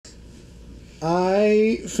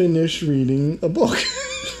I finished reading a book.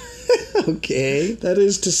 Okay. That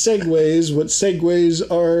is to segways what segways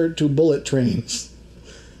are to bullet trains.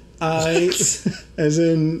 As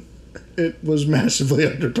in, it was massively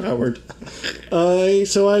underpowered.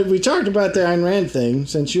 We talked about the Ayn Rand thing,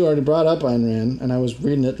 since you already brought up Ayn Rand, and I was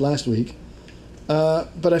reading it last week.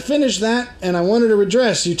 But I finished that, and I wanted to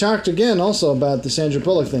redress. You talked again also about the Sandra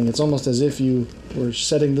Bullock thing. It's almost as if you were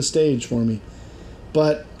setting the stage for me.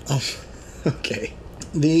 But... Oh, okay.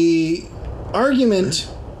 The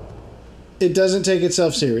argument, it doesn't take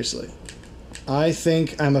itself seriously. I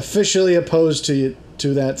think I'm officially opposed to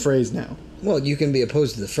that phrase now. Well, you can be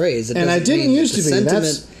opposed to the phrase. And I didn't used to be.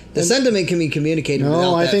 The sentiment can be communicated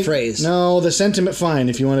without that phrase. No, the sentiment, fine,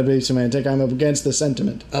 if you want to be semantic. I'm against the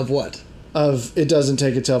sentiment. Of what? Of it doesn't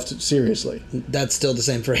take itself seriously. That's still the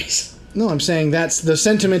same phrase. No, I'm saying that's the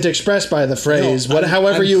sentiment expressed by the phrase. No,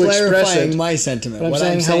 however you express it. I'm clarifying my sentiment. But I'm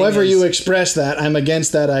saying however you express that, I'm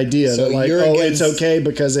against that idea. So that like, it's okay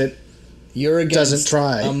because it doesn't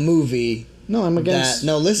try. A movie. No, I'm against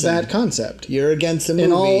that concept. You're against a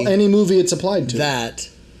movie. In any movie it's applied to. That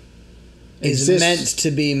is meant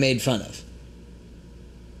to be made fun of.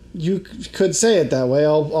 You could say it that way.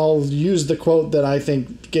 I'll use the quote that I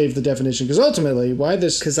think gave the definition, because ultimately why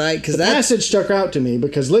this the passage stuck out to me,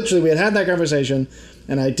 because literally we had that conversation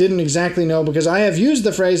and I didn't exactly know, because I have used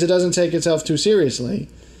the phrase it doesn't take itself too seriously.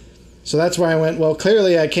 So that's why I went, well,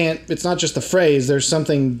 clearly I can't, it's not just the phrase, there's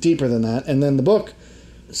something deeper than that. And then the book.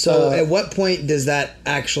 So at what point does that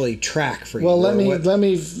actually track for you? Well, let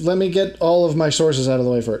me get all of my sources out of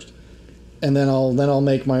the way first, and then I'll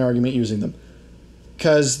make my argument using them.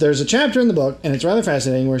 Because there's a chapter in the book, and it's rather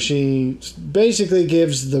fascinating, where she basically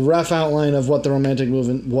gives the rough outline of what the Romantic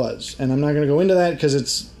movement was. And I'm not going to go into that because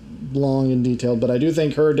it's long and detailed, but I do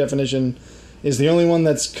think her definition is the only one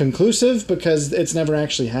that's conclusive, because it's never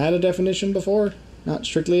actually had a definition before, not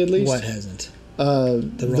strictly at least. What hasn't?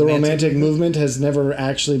 The Romantic movement has never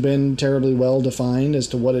actually been terribly well defined as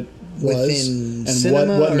to what it was. Within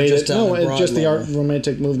cinema, what made it. No, it's just the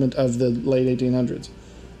Romantic movement of the late 1800s.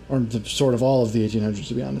 Or sort of all of the 1800s,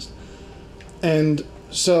 to be honest. And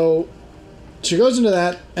so she goes into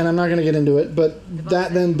that, and I'm not going to get into it, but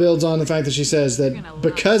that then builds on the fact that she says that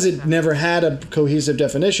because it never had a cohesive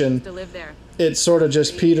definition, it sort of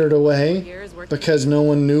just petered away because no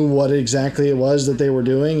one knew what exactly it was that they were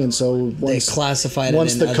doing, and so they classified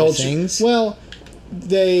it in other things? Well,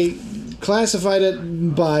 they classified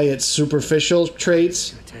it by its superficial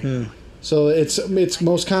traits. So it's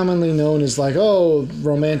most commonly known as like, oh,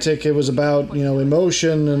 romantic, it was about,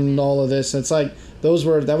 emotion and all of this. And it's like that was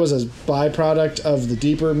a byproduct of the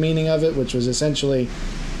deeper meaning of it, which was essentially,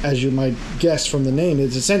 as you might guess from the name,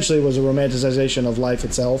 it essentially was a romanticization of life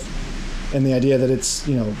itself, and the idea that it's,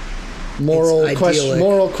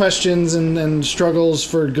 moral questions and struggles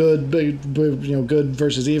for good, good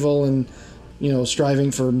versus evil, and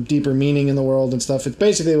striving for deeper meaning in the world and stuff. It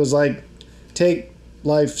basically was like, take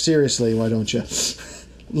life seriously, why don't you?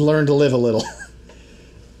 Learn to live a little.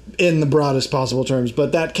 In the broadest possible terms.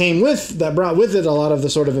 But that brought with it a lot of the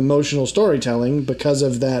sort of emotional storytelling, because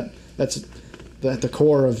of that. That's at the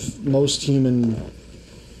core of most human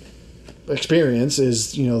experience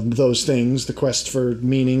is, those things, the quest for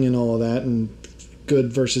meaning and all of that, and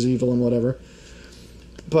good versus evil and whatever.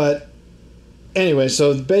 But anyway,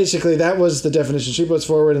 so basically that was the definition she puts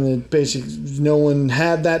forward, and no one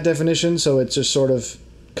had that definition, so it just sort of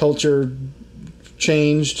culture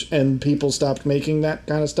changed and people stopped making that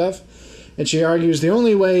kind of stuff. And she argues the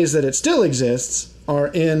only ways that it still exists are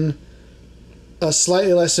in a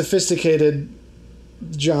slightly less sophisticated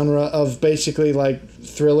genre of basically like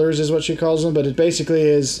thrillers is what she calls them, but it basically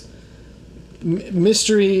is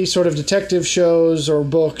mystery sort of detective shows or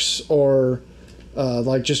books, or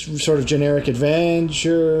like just sort of generic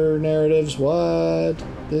adventure narratives. What?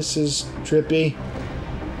 This is trippy.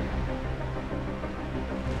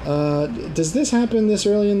 Does this happen this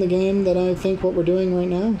early in the game that I think what we're doing right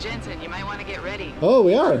now? Jensen, you might want to get ready. Oh,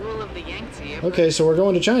 we are. Rule of the Yangtze. Okay, so we're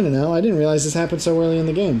going to China now. I didn't realize this happened so early in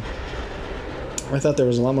the game. I thought there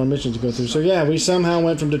was a lot more missions to go through. So yeah, we somehow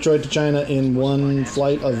went from Detroit to China in one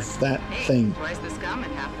flight of that thing. Twice the scum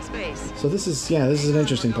and half the space. So this is an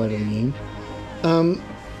interesting part of the game.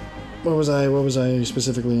 What was I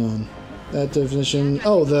specifically on? That definition.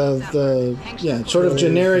 Oh, sort of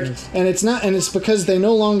generic, and it's because they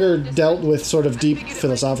no longer dealt with sort of deep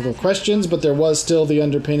philosophical questions, but there was still the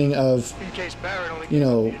underpinning of,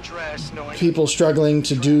 people struggling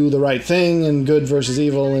to do the right thing, and good versus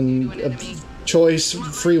evil, and choice,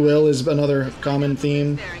 free will is another common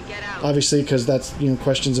theme. Obviously, because that's,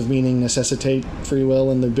 questions of meaning necessitate free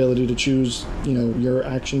will and the ability to choose, your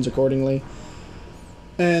actions accordingly.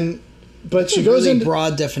 But she goes really into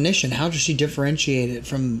broad definition. How does she differentiate it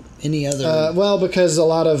from any other? well, because a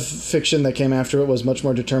lot of fiction that came after it was much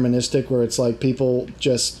more deterministic, where it's like people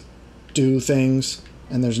just do things,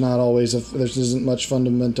 and there's not always there isn't much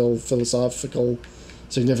fundamental philosophical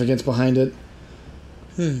significance behind it.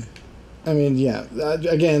 I mean, yeah.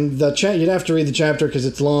 Again, you'd have to read the chapter because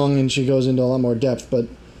it's long and she goes into a lot more depth. But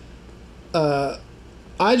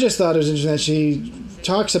I just thought it was interesting that she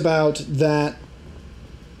talks about that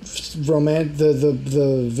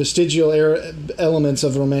the vestigial elements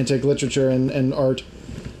of romantic literature and art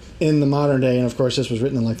in the modern day. And of course, this was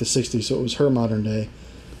written in like the 60s, so it was her modern day.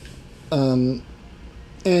 And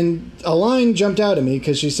a line jumped out at me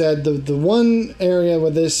because she said the one area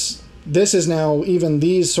where this is now, even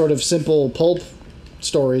these sort of simple pulp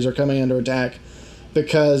stories are coming under attack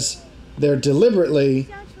because they're deliberately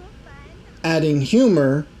adding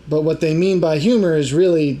humor, but what they mean by humor is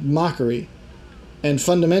really mockery. And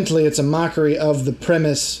fundamentally, it's a mockery of the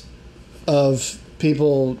premise of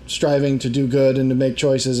people striving to do good and to make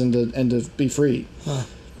choices and to be free. Huh.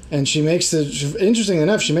 And she makes interestingly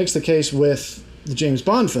enough, she makes the case with the James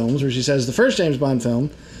Bond films, where she says the first James Bond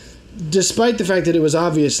film, despite the fact that it was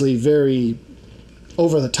obviously very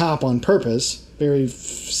over the top on purpose, very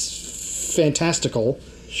fantastical.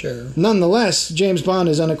 Sure. Nonetheless, James Bond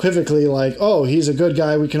is unequivocally like, oh, he's a good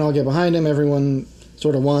guy. We can all get behind him. Everyone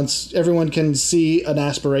can see an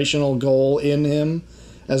aspirational goal in him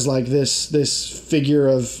as like this figure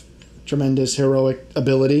of tremendous heroic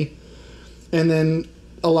ability. And then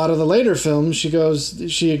a lot of the later films,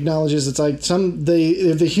 she acknowledges it's like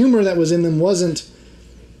the humor that was in them wasn't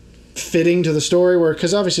fitting to the story,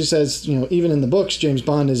 because obviously says, even in the books, James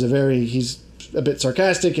Bond is he's a bit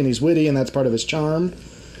sarcastic and he's witty, and that's part of his charm.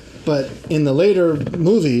 But in the later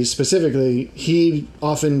movies specifically, he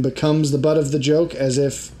often becomes the butt of the joke, as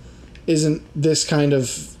if isn't this kind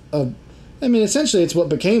of essentially it's what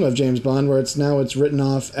became of James Bond, where it's written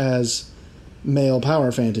off as male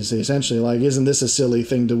power fantasy, essentially. Like, isn't this a silly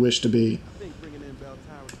thing to wish to be?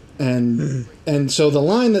 And so the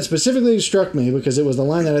line that specifically struck me, because it was the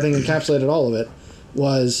line that I think encapsulated all of it,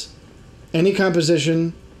 was any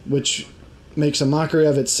composition which makes a mockery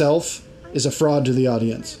of itself is a fraud to the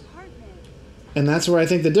audience. And that's where I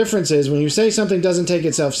think the difference is. When you say something doesn't take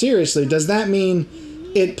itself seriously, does that mean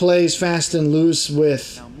it plays fast and loose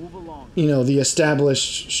with, the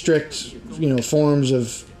established, strict, forms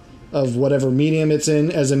of whatever medium it's in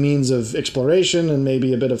as a means of exploration and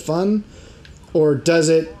maybe a bit of fun? Or does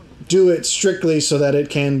it do it strictly so that it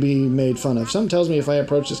can be made fun of? Something tells me if I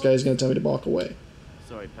approach this guy, he's going to tell me to walk away.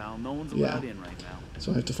 Sorry, pal. No one's allowed in right now.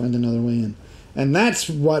 So I have to find another way in. And that's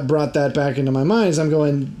what brought that back into my mind. Is I'm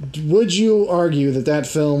going, would you argue that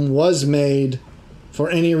film was made for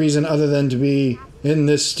any reason other than to be, isn't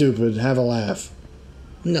this stupid, have a laugh?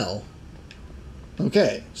 No.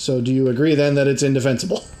 Okay, so do you agree then that it's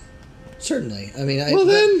indefensible? Certainly. I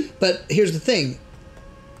mean, but here's the thing.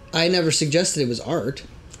 I never suggested it was art.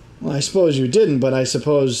 Well, I suppose you didn't, but I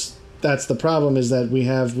suppose that's the problem, is that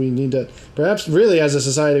we need to, perhaps really as a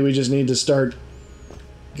society, we just need to start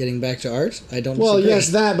getting back to art? I don't Well, disagree. yes,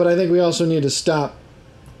 that, but I think we also need to stop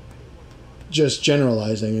just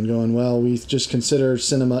generalizing and going, well, we just consider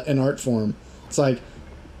cinema an art form. It's like,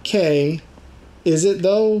 okay, is it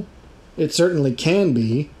though? It certainly can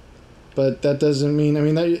be, but that doesn't mean,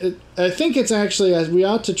 I think it's actually, we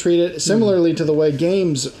ought to treat it similarly to the way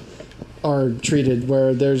games are treated,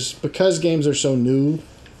 where because games are so new,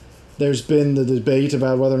 there's been the debate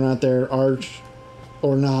about whether or not they're art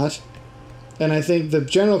or not. And I think the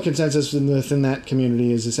general consensus within that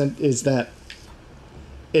community is that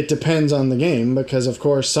it depends on the game, because of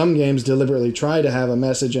course some games deliberately try to have a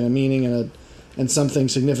message and a meaning and something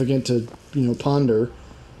significant to ponder,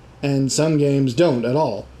 and some games don't at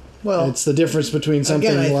all. Well, it's the difference between something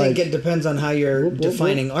again, I like... think it depends on how you're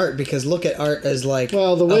defining art, because look at art as like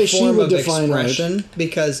the way a form of define expression, art,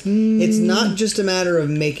 because it's not just a matter of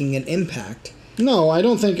making an impact. No, I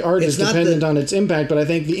don't think art is dependent on its impact, but I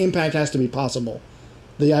think the impact has to be possible.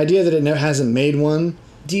 The idea that it hasn't made one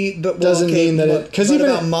doesn't mean that it... Because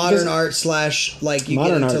even about modern art / like you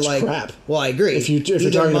get into like crap. Well, I agree. If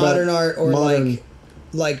you're talking modern about art or modern,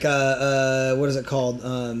 like what is it called?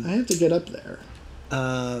 I have to get up there.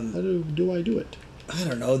 How do I do it? I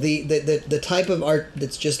don't know. The type of art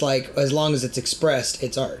that's just like, as long as it's expressed,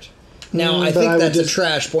 it's art. Now, I think that's a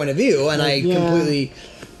trash point of view, and I completely...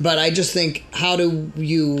 But I just think, how do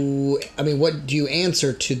you... what do you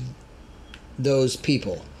answer to those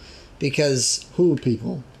people? Because... Who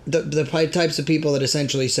people? The types of people that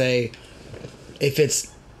essentially say, if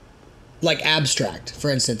it's like abstract, for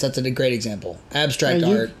instance. That's a great example. Abstract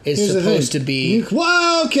art is here's the supposed to thing. be...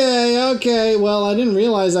 Well, okay. Well, I didn't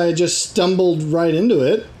realize I had just stumbled right into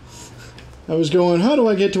it. I was going, how do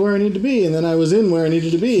I get to where I need to be? And then I was in where I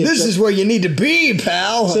needed to be. This is where you need to be,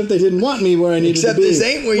 pal. Except they didn't want me where I needed to be. Except this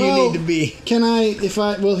ain't where you need to be.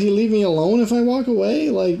 Will he leave me alone if I walk away?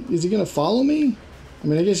 Like, is he going to follow me? I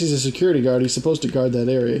mean, I guess he's a security guard. He's supposed to guard that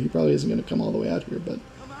area. He probably isn't going to come all the way out here, but...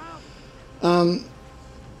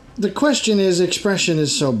 the question is, expression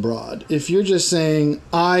is so broad. If you're just saying,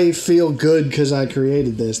 I feel good because I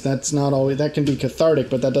created this, that's not always... That can be cathartic,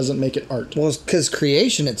 but that doesn't make it art. Well, because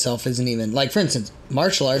creation itself isn't even... Like, for instance,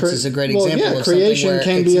 martial arts is a great example of something creation where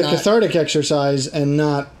can be a cathartic exercise and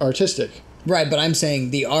not artistic. Right, but I'm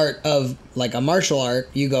saying the art of, like, a martial art,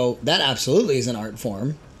 you go, that absolutely is an art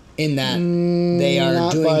form, in that they are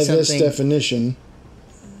not doing by something... this definition.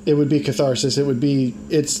 It would be catharsis. It would be...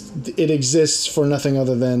 It exists for nothing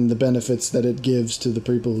other than the benefits that it gives to the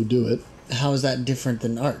people who do it. How is that different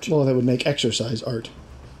than art? Well, that would make exercise art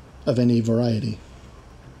of any variety.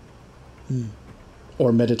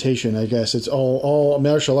 Or meditation, I guess. It's all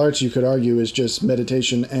martial arts, you could argue, is just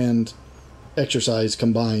meditation and exercise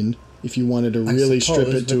combined. If you wanted to really strip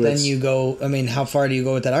it to but then you go... I mean, how far do you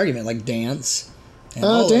go with that argument? Like dance?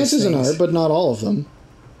 And dance is an art, but not all of them.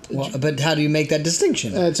 Well, but how do you make that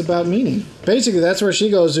distinction? It's about meaning. Basically, that's where she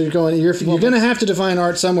goes. You're going. You're going to have to define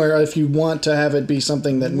art somewhere if you want to have it be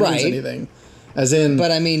something that means anything. As in,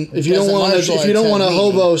 but I mean, if you don't want a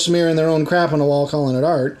hobo smearing their own crap on a wall calling it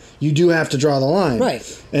art, you do have to draw the line.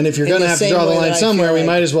 Right. And if you're going to have to draw the line somewhere, we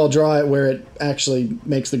might as well draw it where it actually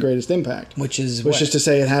makes the greatest impact. Which is to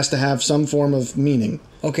say, it has to have some form of meaning.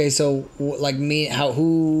 Okay, so like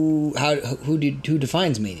who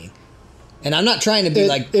defines meaning? And I'm not trying to be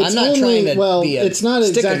it's not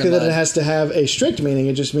exactly that it has to have a strict meaning.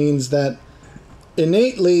 It just means that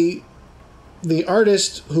innately the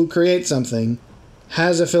artist who creates something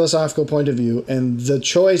has a philosophical point of view, and the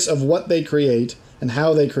choice of what they create and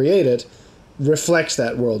how they create it reflects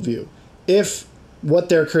that worldview. If what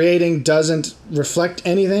they're creating doesn't reflect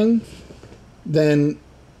anything, then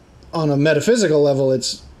on a metaphysical level,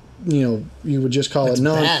 it's, you would just call it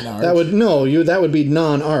bad art. That would be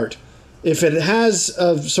non-art. If it has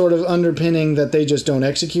a sort of underpinning that they just don't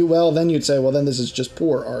execute well, then you'd say, well, then this is just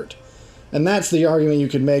poor art. And that's the argument you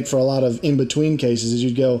could make for a lot of in-between cases, is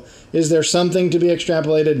you'd go, is there something to be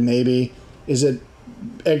extrapolated? Maybe. Is it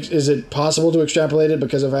possible to extrapolate it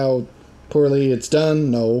because of how poorly it's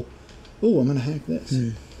done? No. Ooh, I'm going to hack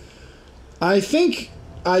this. I think,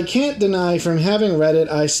 I can't deny from having read it,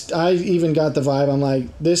 I even got the vibe, I'm like,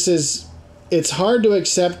 it's hard to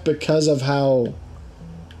accept because of how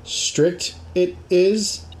strict it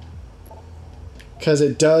is, because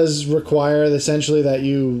it does require essentially that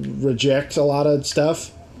you reject a lot of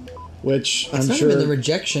stuff, which it's not even the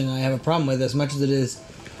rejection I have a problem with as much as it is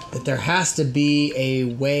that there has to be a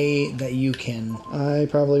way that you can... I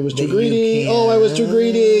probably was too greedy. I was too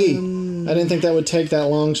greedy. I didn't think that would take that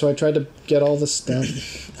long, so I tried to get all the stuff.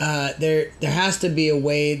 There has to be a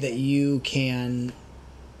way that you can...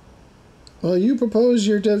 Well, you propose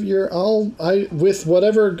with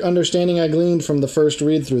whatever understanding I gleaned from the first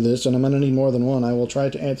read through this, and I'm going to need more than one, I will try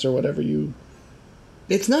to answer whatever you...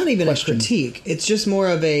 It's not even a critique. It's just more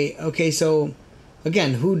of a, okay, so,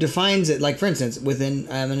 again, who defines it? Like, for instance, within,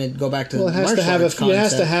 I'm going to go back to the martial arts concept. It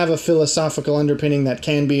has to have a philosophical underpinning that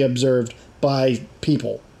can be observed by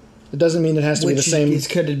people. It doesn't mean it has to be the same... Which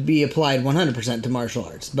could be applied 100% to martial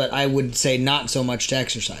arts, but I would say not so much to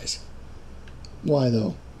exercise. Why,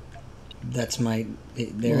 though?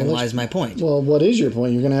 Therein lies my point. Well, what is your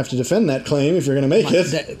point? You're going to have to defend that claim if you're going to make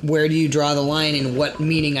it. Where do you draw the line in what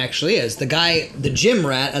meaning actually is? The guy, the gym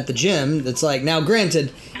rat at the gym, that's like, now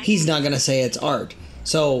granted, he's not going to say it's art.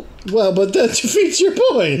 So... Well, but that defeats your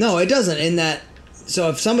point. No, it doesn't, in that... So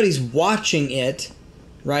if somebody's watching it,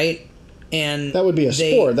 right, and... That would be a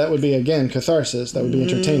sport. That would be, again, catharsis. That would be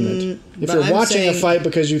entertainment. If you're watching a fight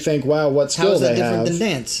because you think, wow, what skill they have... How is that different than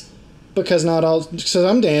dance? Because not all...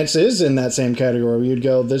 Some dance is in that same category where you'd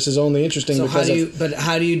go, this is only interesting because of... But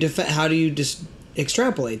how do you just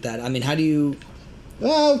extrapolate that? I mean, how do you...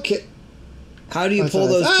 Okay. How do you pull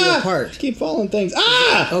those two apart? Keep falling things.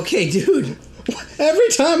 Okay, dude. Every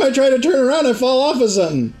time I try to turn around, I fall off of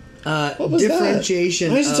something. What was differentiation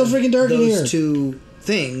that? Why is it so freaking dark in here? Those two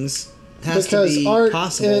things has to be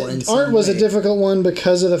possible in some art was way. a difficult one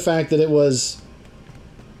because of the fact that it was...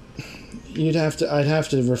 I'd have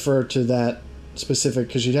to refer to that specific,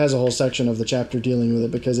 because she has a whole section of the chapter dealing with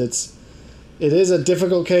it, because it is a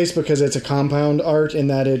difficult case because it's a compound art in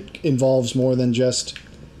that it involves more than just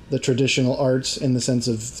the traditional arts in the sense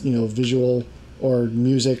of, visual or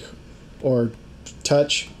music or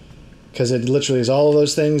touch, because it literally is all of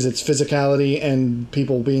those things. It's physicality and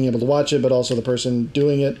people being able to watch it, but also the person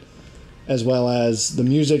doing it, as well as the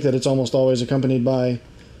music that it's almost always accompanied by.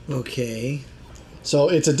 Okay. So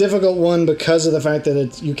it's a difficult one because of the fact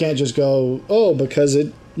that you can't just go, oh, because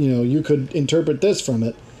you could interpret this from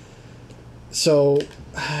it. So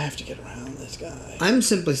I have to get around this guy. I'm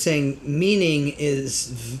simply saying meaning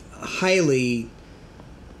is highly,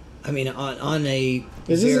 on a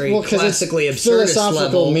very classically absurdist philosophical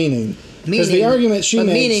level. Meaning. Because the argument she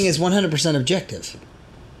makes... meaning is 100% objective.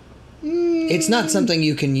 It's not something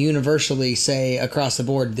you can universally say across the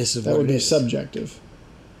board, this is what it is. That would be subjective.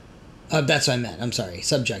 That's what I meant. I'm sorry.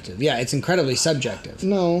 Subjective. Yeah, it's incredibly subjective.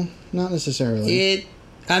 No, not necessarily.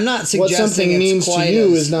 I'm not suggesting what something means quite to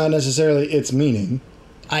you is not necessarily its meaning.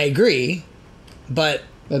 I agree, but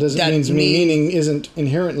that doesn't mean meaning isn't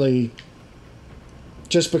inherently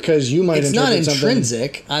just because you might interpret something. It's not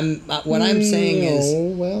intrinsic. What I'm saying is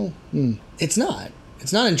it's not.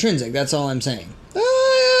 It's not intrinsic. That's all I'm saying.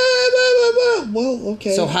 Well,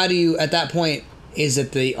 okay. So how do you at that point? Is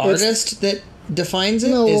it the artist that defines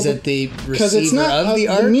it? No, is it the receiver of the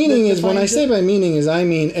art? The meaning is when I say by meaning is I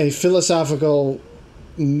mean a philosophical,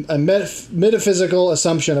 a metaphysical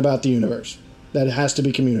assumption about the universe that it has to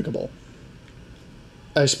be communicable.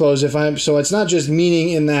 I suppose so it's not just meaning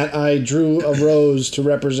in that I drew a rose to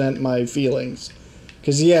represent my feelings,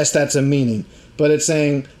 because yes, that's a meaning, but it's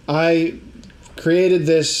saying I created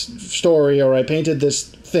this story or I painted this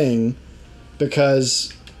thing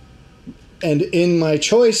because. And in my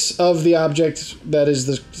choice of the object that is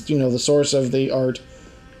the source of the art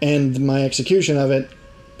and my execution of it,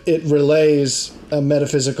 it relays a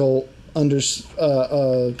metaphysical what's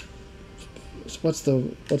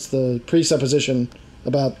the presupposition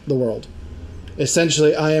about the world.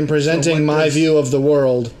 Essentially, I am presenting my view of the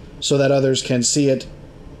world so that others can see it.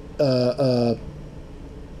 I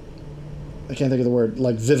can't think of the word,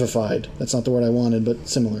 like vivified. That's not the word I wanted, but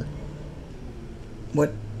similar.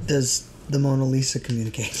 What does the Mona Lisa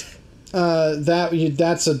communicate?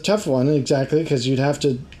 That's a tough one, exactly, because you'd have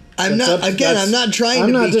to. I'm not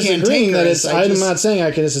trying to be disagreeing that it's. I'm not saying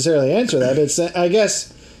I can necessarily answer that. It's. I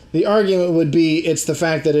guess the argument would be it's the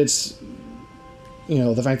fact that it's.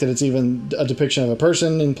 The fact that it's even a depiction of a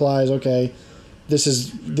person implies that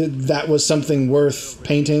was something worth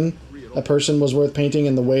painting. A person was worth painting,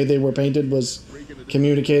 and the way they were painted was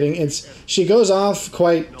communicating. She goes off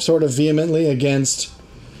quite sort of vehemently against.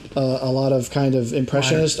 A lot of kind of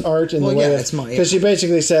impressionist art in the way because she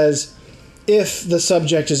basically says if the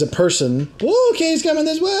subject is a person, okay, he's coming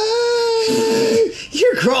this way.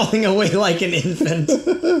 You're crawling away like an infant.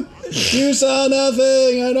 You saw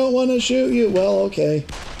nothing. I don't want to shoot you. Well, okay.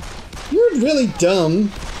 You're really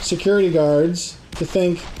dumb, security guards, to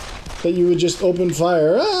think that you would just open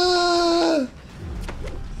fire. I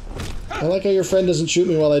like how your friend doesn't shoot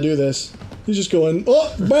me while I do this. He's just going,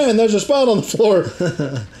 oh, man, there's a spot on the floor.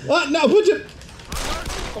 No, put it.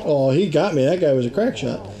 Oh, he got me. That guy was a crack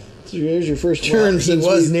shot. So here's your first turn. He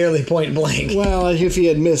was nearly point blank. Well, if he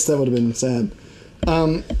had missed, that would have been sad.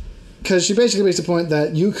 Because she basically makes the point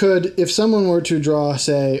that you could, if someone were to draw,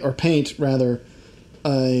 say, or paint, rather,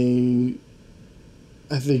 the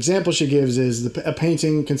example she gives is a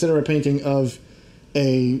painting, consider a painting of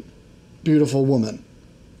a beautiful woman.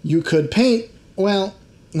 You could paint, well...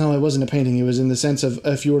 No, it wasn't a painting. It was in the sense of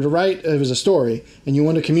if you were to write, it was a story, and you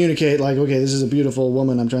want to communicate, like, okay, this is a beautiful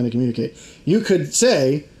woman I'm trying to communicate. You could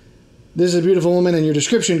say, this is a beautiful woman, and your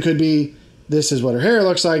description could be, this is what her hair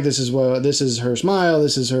looks like, this is her smile,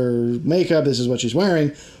 this is her makeup, this is what she's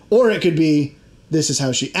wearing. Or it could be, this is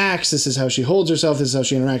how she acts, this is how she holds herself, this is how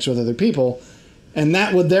she interacts with other people. And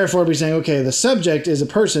that would therefore be saying, okay, the subject is a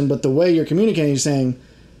person, but the way you're communicating is saying,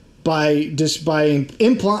 by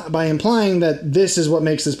implying that this is what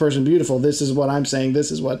makes this person beautiful, this is what I'm saying,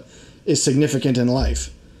 this is what is significant in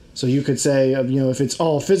life. So you could say, if it's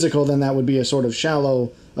all physical, then that would be a sort of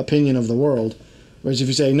shallow opinion of the world. Whereas if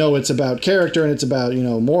you say, no, it's about character and it's about,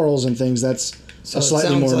 morals and things, that's a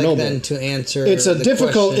slightly more noble. Then to answer it's a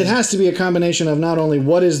difficult, it has to be a combination of not only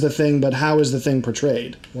what is the thing, but how is the thing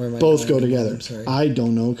portrayed. Both go together. I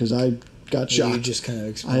don't know, because I got shot. You just kind of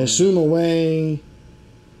explained. I assume away...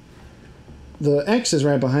 The X is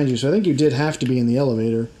right behind you, so I think you did have to be in the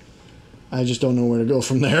elevator. I just don't know where to go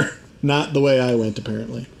from there. Not the way I went,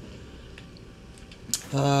 apparently.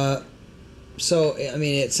 So,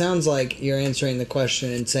 it sounds like you're answering the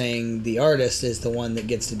question and saying the artist is the one that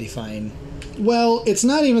gets to define... Well, it's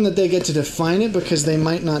not even that they get to define it, because they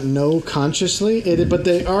might not know consciously, but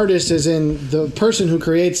the artist is the person who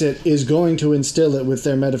creates it is going to instill it with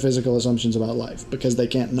their metaphysical assumptions about life, because they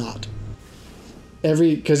can't not.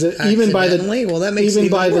 because even by the well, that makes it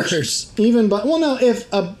even worse.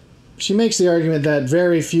 She makes the argument that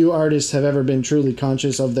very few artists have ever been truly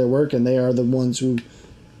conscious of their work, and they are the ones who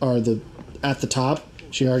are at the top.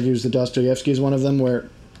 She argues that Dostoevsky is one of them. Where,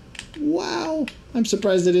 wow, I'm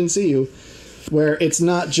surprised I didn't see you. Where it's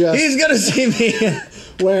not just he's gonna see me.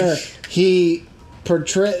 Where he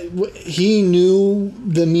knew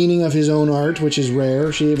the meaning of his own art, which is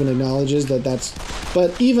rare. She even acknowledges that's.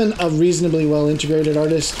 But even a reasonably well integrated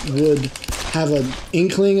artist would have an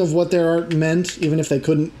inkling of what their art meant, even if they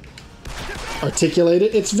couldn't articulate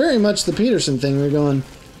it. It's very much the Peterson thing. We're going.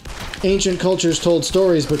 Ancient cultures told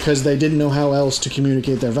stories because they didn't know how else to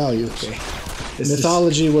communicate their values. Okay.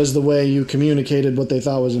 Mythology was the way you communicated what they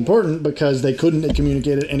thought was important because they couldn't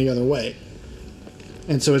communicate it any other way.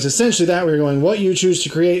 And so it's essentially that we're going, what you choose to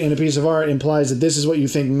create in a piece of art implies that this is what you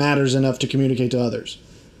think matters enough to communicate to others.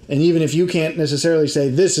 And even if you can't necessarily say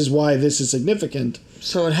this is why this is significant,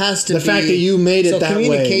 so it has to the fact that you made it that way. So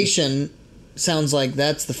communication sounds like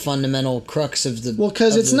that's the fundamental crux of the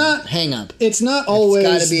because it's not hang up. It's not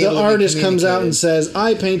always the artist comes out and says,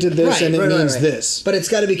 I painted this and it means this. But it's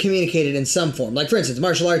got to be communicated in some form. Like, for instance,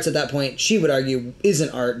 martial arts at that point, she would argue, isn't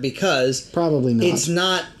art because... Probably not. It's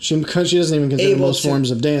not... Because she doesn't even consider most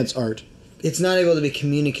forms of dance art. It's not able to be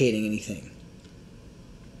communicating anything.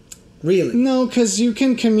 Really? No, because you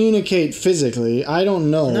can communicate physically. I don't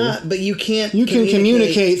know. But you can't. You can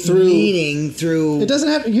communicate through meaning. Through it doesn't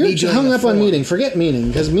have. You're hung up on meaning. Forget meaning,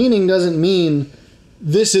 because meaning doesn't mean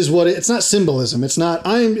this is what it's not symbolism. It's not.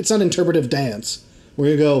 It's not interpretive dance where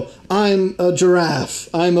you go. I'm a giraffe.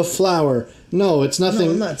 I'm a flower. No, it's nothing.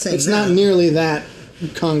 No, I'm not saying it's not nearly that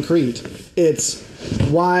concrete. It's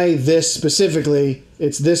why this specifically.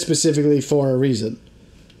 It's this specifically for a reason.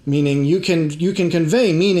 Meaning you can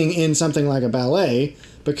convey meaning in something like a ballet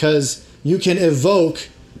because you can evoke.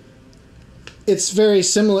 It's very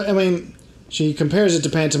similar. I mean, she compares it to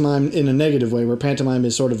pantomime in a negative way, where pantomime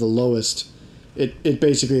is sort of the lowest. It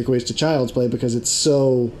basically equates to child's play because it's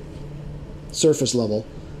so surface level.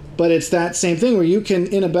 But it's that same thing where you can,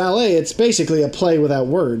 in a ballet, it's basically a play without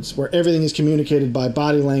words, where everything is communicated by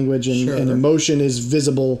body language and emotion is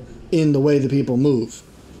visible in the way the people move.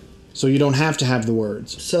 So you don't have to have the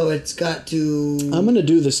words. So it's got to... I'm going to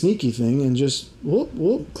do the sneaky thing and just whoop,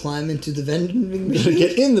 whoop. Climb into the vending machine?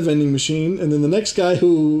 Get in the vending machine, and then the next guy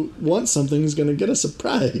who wants something is going to get a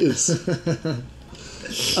surprise.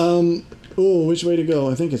 Which way to go?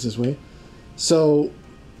 I think it's this way. So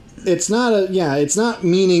it's not it's not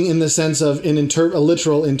meaning in the sense of a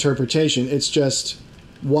literal interpretation. It's just,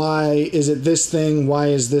 why is it this thing? Why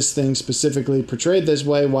is this thing specifically portrayed this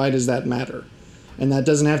way? Why does that matter? And that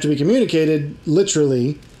doesn't have to be communicated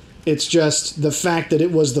literally. It's just the fact that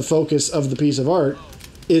it was the focus of the piece of art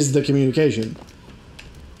is the communication.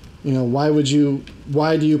 You know, why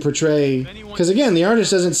do you portray... Because again, the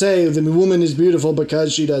artist doesn't say the woman is beautiful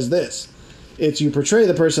because she does this. It's you portray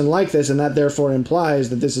the person like this, and that therefore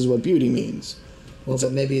implies that this is what beauty means. Well,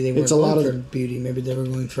 but maybe they weren't going for beauty. Maybe they were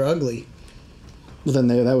going for ugly. Well, then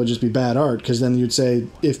that would just be bad art, because then you'd say,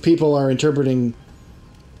 if people are interpreting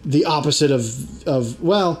the opposite of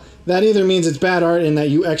well, that either means it's bad art in that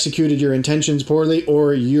you executed your intentions poorly,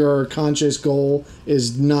 or your conscious goal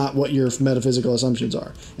is not what your metaphysical assumptions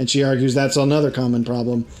are. And she argues that's another common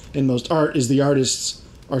problem in most art, is the artists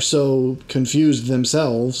are so confused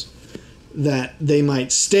themselves that they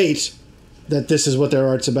might state that this is what their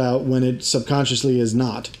art's about when it subconsciously is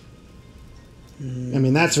not. I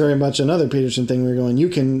mean, that's very much another Peterson thing. We're going, you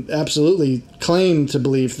can absolutely claim to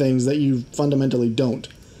believe things that you fundamentally don't,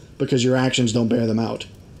 because your actions don't bear them out.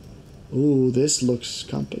 Ooh, this looks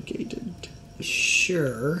complicated.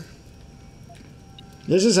 Sure.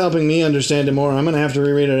 This is helping me understand it more. I'm going to have to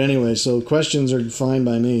reread it anyway, so questions are fine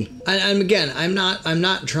by me. And again, I'm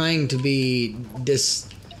not trying to be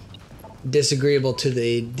disagreeable to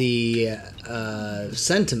the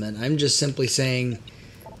sentiment. I'm just simply saying...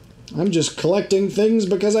 I'm just collecting things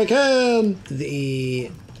because I can! I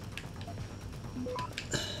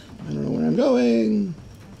don't know where I'm going.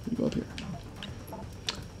 Go up here.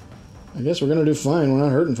 I guess we're gonna do fine. We're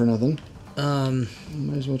not hurting for nothing.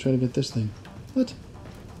 Might as well try to get this thing. What?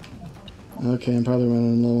 Okay, I'm probably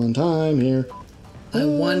running low on time here. I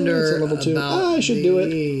wonder level 2. I should do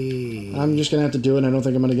it. I'm just gonna have to do it. I don't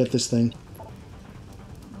think I'm gonna get this thing.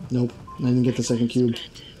 Nope. I didn't get the second cube.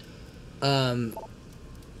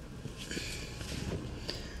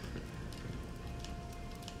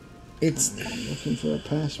 It's I'm looking for a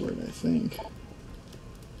password, I think.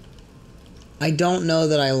 I don't know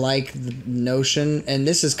that I like the notion, and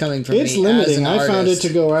this is coming from it's me limiting. as an I found it artist.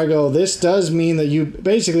 to go where I go, this does mean that you,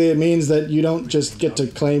 basically it means that you don't just get to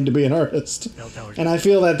claim to be an artist. And I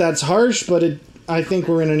feel that that's harsh, but I think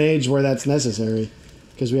we're in an age where that's necessary.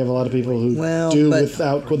 Because we have a lot of people who with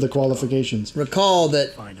the qualifications. Recall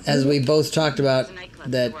that, as we both talked about,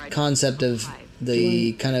 that concept of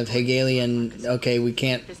the kind of Hegelian, okay, we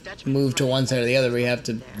can't move to one side or the other, we have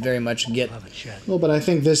to very much get... Well, but I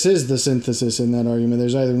think this is the synthesis in that argument.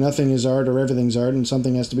 There's either nothing is art or everything's art, and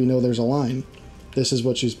something has to be, no, there's a line. This is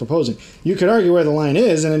what she's proposing. You could argue where the line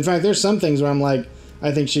is, and in fact, there's some things where I'm like,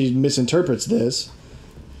 I think she misinterprets this.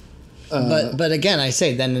 But again, I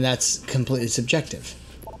say, then that's completely subjective.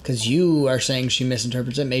 Because you are saying she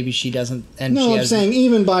misinterprets it, maybe she doesn't... No, I'm saying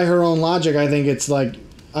even by her own logic, I think it's like...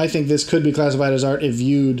 I think this could be classified as art if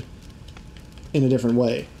viewed in a different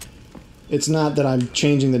way. It's not that I'm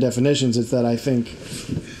changing the definitions, it's that I think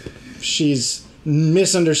she's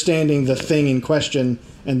misunderstanding the thing in question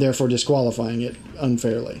and therefore disqualifying it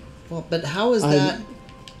unfairly. Well, but how is that...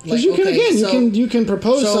 Because you can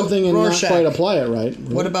propose something and Rorschach, not quite apply it right.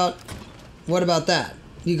 What about that?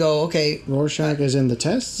 You go, okay... Rorschach is in the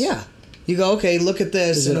tests? Yeah. You go, okay, look at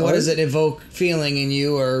this, and what does it evoke feeling in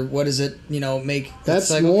you, or what does it, make...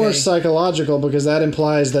 That's like, more psychological, because that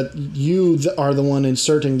implies that you are the one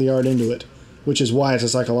inserting the art into it, which is why it's a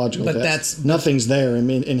psychological test. Nothing's there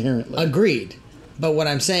inherently. Agreed. But what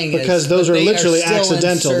I'm saying is... Because those are literally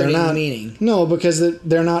accidental. They're not... meaning. No, because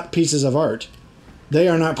they're not pieces of art. They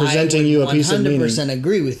are not presenting you a piece of meaning. I 100%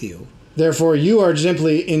 agree with you. Therefore, you are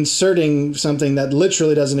simply inserting something that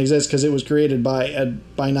literally doesn't exist because it was created by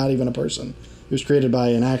not even a person. It was created by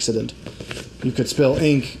an accident. You could spill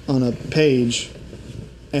ink on a page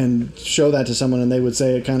and show that to someone and they would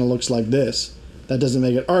say it kind of looks like this. That doesn't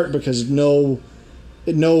make it art because no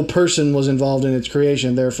person was involved in its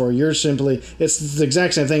creation. Therefore, you're simply... It's the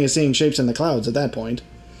exact same thing as seeing shapes in the clouds at that point.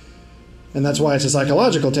 And that's why it's a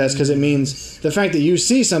psychological test, because it means the fact that you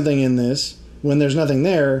see something in this when there's nothing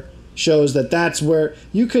there shows that that's where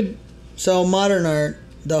you could... So modern art,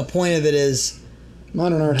 the point of it is...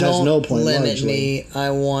 Modern art has no point, limit largely. Me,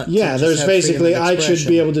 I want to there's basically, I should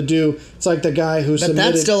be able to do... It's like the guy who submitted...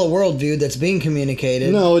 But that's still a worldview that's being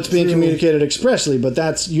communicated. No, it's being communicated expressly, but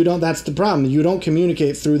that's the problem. You don't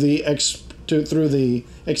communicate through the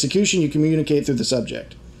execution, you communicate through the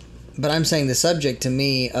subject. But I'm saying the subject, to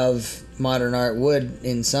me, of modern art would,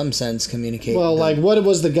 in some sense, communicate... Well, like, what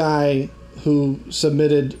was the guy who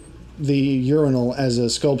submitted the urinal as a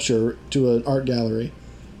sculpture to an art gallery?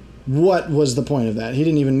 What was the point of that? He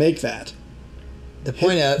didn't even make that. The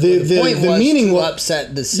point was meaning to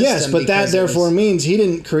upset the system. Yes, but that therefore means he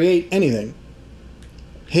didn't create anything.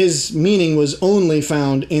 His meaning was only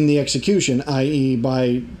found in the execution, i.e.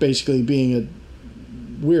 by basically being a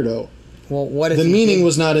weirdo. Well, what if the meaning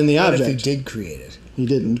was not in the object? What if he did create it? He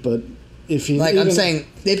didn't, but if he... I'm saying,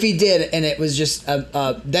 if he did, and it was just...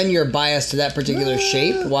 then you're biased to that particular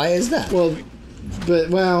shape? Why is that? Well,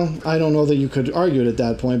 I don't know that you could argue it at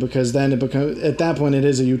that point, because then at that point it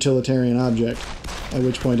is a utilitarian object, at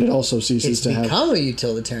which point it also ceases to have... It's become a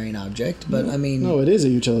utilitarian object, but I mean... No, it is a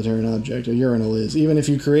utilitarian object. A urinal is. Even if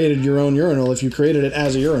you created your own urinal, if you created it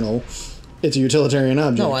as a urinal... It's a utilitarian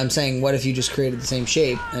object. No, I'm saying, what if you just created the same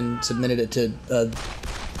shape and submitted it to...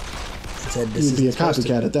 You'd be a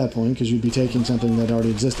copycat at that point, because you'd be taking something that already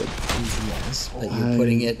existed. Yes, but you're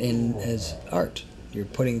putting it in as art. You're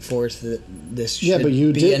putting forth that this should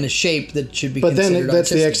be in a shape that should be considered artistic. But then that's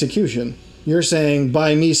the execution. You're saying,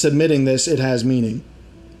 by me submitting this, it has meaning.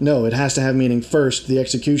 No, it has to have meaning first. The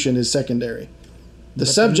execution is secondary. The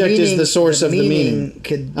subject is the source of the meaning.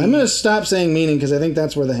 I'm going to stop saying meaning because I think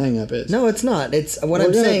that's where the hang-up is. No, it's not. It's what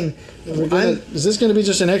I'm saying. Is this going to be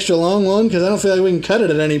just an extra long one? Because I don't feel like we can cut it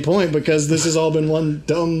at any point because this has all been one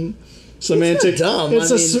dumb semantic. It's not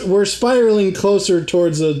dumb. We're spiraling closer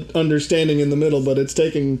towards an understanding in the middle, but it's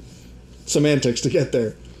taking semantics to get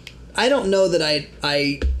there. I don't know that I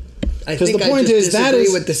think the point I is disagree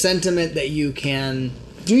with the sentiment that you can...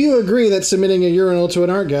 Do you agree that submitting a urinal to an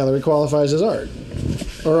art gallery qualifies as art?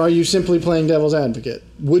 Or are you simply playing devil's advocate?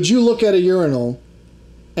 Would you look at a urinal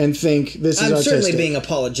and think this is artistic? I'm certainly being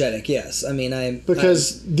apologetic, yes. I mean,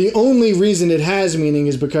 Because the only reason it has meaning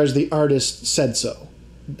is because the artist said so.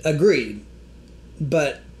 Agreed.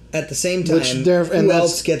 But at the same time, who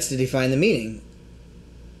else gets to define the meaning?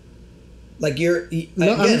 Like it's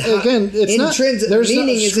not. There's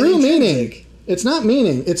meaning is meaning. It's not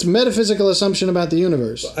meaning. It's metaphysical assumption about the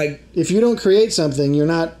universe. If you don't create something, you're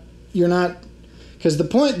not. Because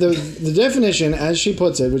the definition, as she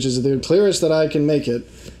puts it, which is the clearest that I can make it,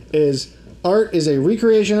 is art is a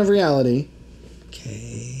recreation of reality.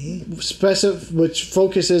 Okay. which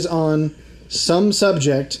focuses on some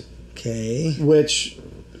subject. Okay. Which,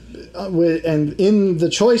 and in the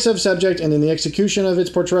choice of subject and in the execution of its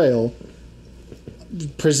portrayal,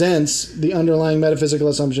 presents the underlying metaphysical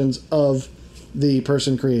assumptions of the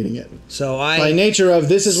person creating it. So by nature of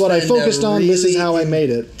this is what I focused on, this is how I made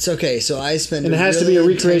it. It's okay. So I spend. And it has to be a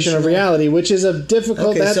recreation of reality, which is a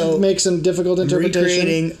difficult. Okay, that makes some difficult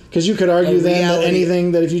interpretation. Because you could argue then that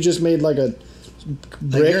anything that if you just made like a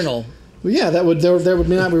brick, a urinal. Well, yeah, there would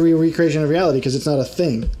not be a recreation of reality because it's not a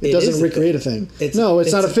thing. It doesn't recreate a thing. It's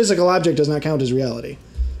not a physical object. Does not count as reality,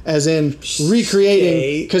 as in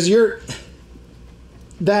recreating. Because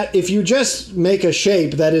that if you just make a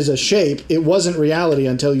shape that is a shape, it wasn't reality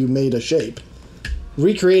until you made a shape.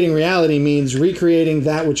 Recreating reality means recreating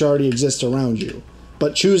that which already exists around you,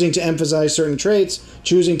 but choosing to emphasize certain traits,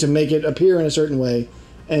 choosing to make it appear in a certain way,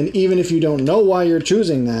 and even if you don't know why you're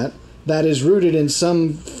choosing that, that is rooted in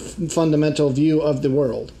some fundamental view of the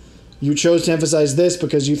world. You chose to emphasize this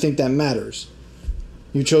because you think that matters.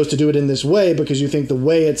 You chose to do it in this way because you think the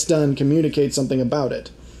way it's done communicates something about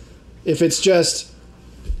it. If it's just,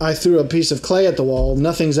 I threw a piece of clay at the wall,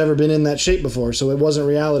 nothing's ever been in that shape before, so it wasn't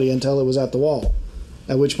reality until it was at the wall.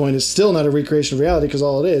 At which point it's still not a recreation of reality because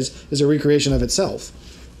all it is a recreation of itself.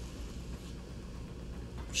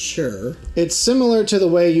 Sure. It's similar to the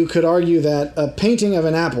way you could argue that a painting of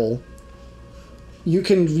an apple, you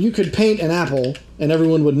could paint an apple and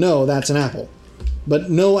everyone would know that's an apple. But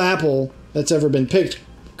no apple that's ever been picked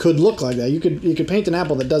could look like that. You could paint an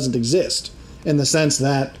apple that doesn't exist in the sense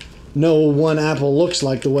that no one apple looks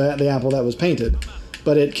like the apple that was painted.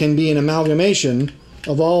 But it can be an amalgamation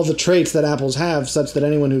of all the traits that apples have such that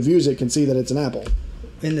anyone who views it can see that it's an apple.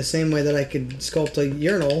 In the same way that I could sculpt a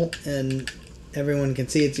urinal and everyone can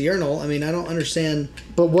see it's a urinal. I mean, I don't understand.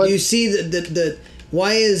 But what you see the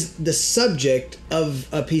why is the subject of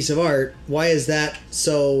a piece of art, why is that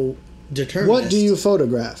so determined? What do you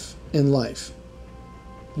photograph in life?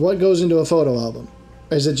 What goes into a photo album?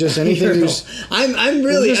 Is it just anything? I'm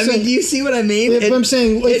really. I mean, do you see what I mean? I'm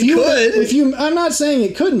saying if you. I'm not saying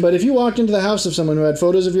it couldn't, but if you walked into the house of someone who had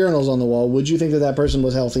photos of urinals on the wall, would you think that person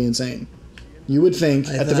was healthy and sane? You would think,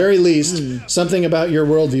 at the very least, something about your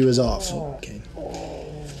worldview is off. Okay.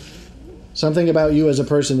 Something about you as a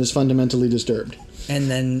person is fundamentally disturbed. And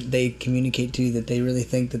then they communicate to you that they really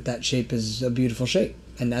think that shape is a beautiful shape,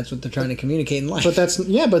 and that's what they're trying to communicate in life.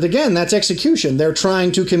 But again, that's execution. They're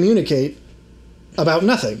trying to communicate about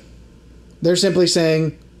nothing. They're simply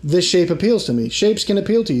saying, this shape appeals to me. Shapes can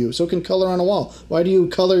appeal to you, so can color on a wall. Why do you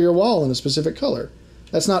color your wall in a specific color?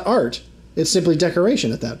 That's not art. It's simply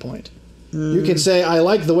decoration at that point. You can say, I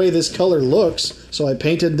like the way this color looks, so I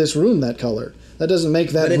painted this room that color. That doesn't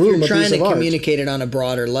make that room a piece of art. But if you're trying to communicate it on a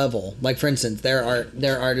broader level, like for instance, there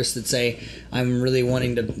are artists that say, I'm really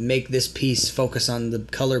wanting to make this piece focus on the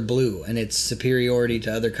color blue and its superiority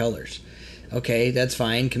to other colors. Okay, that's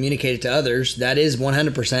fine. Communicate it to others. That is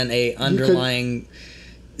 100% a underlying.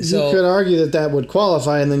 You could argue that would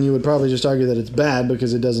qualify, and then you would probably just argue that it's bad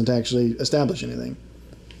because it doesn't actually establish anything.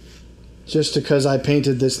 Just because I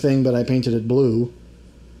painted this thing, but I painted it blue,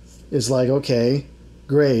 is like, okay,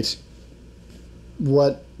 great.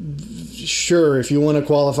 Sure, if you want to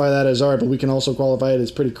qualify that as art, but we can also qualify it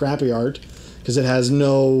as pretty crappy art because it has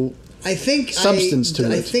no substance to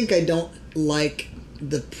it. I think I don't like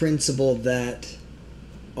the principle that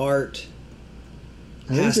art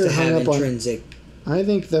has to have intrinsic. I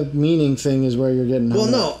think the meaning thing is where you're getting. Well,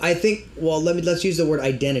 no, I think. Well, let's use the word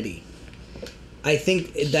identity. I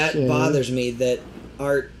think that bothers me that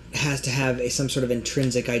art has to have some sort of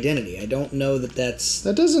intrinsic identity. I don't know that's.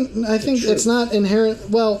 That doesn't. I think it's not inherent.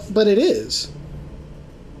 Well, but it is.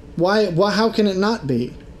 Why? How can it not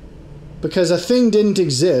be? Because a thing didn't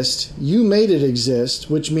exist, you made it exist,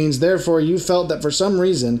 which means therefore you felt that for some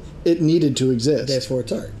reason it needed to exist. Therefore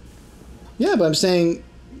it's art. Yeah, but I'm saying,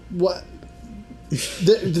 what?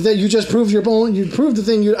 that you just proved your own. You proved the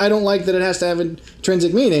thing. I don't like that it has to have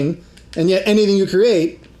intrinsic meaning, and yet anything you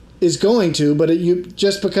create is going to. But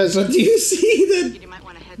just because. But do you see that?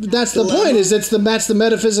 That's the point. That's the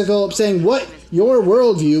metaphysical saying what your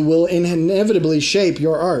worldview will inevitably shape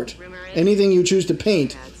your art. Anything you choose to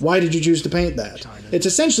paint, why did you choose to paint that? It's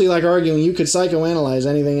essentially like arguing you could psychoanalyze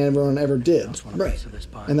anything everyone ever did. Right.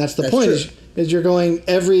 And that's the point, is you're going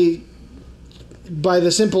by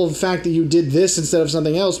the simple fact that you did this instead of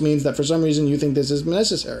something else means that for some reason you think this is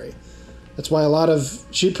necessary. That's why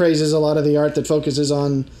she praises a lot of the art that focuses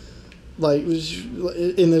on, like,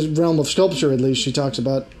 in the realm of sculpture at least, she talks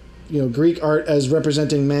about, Greek art as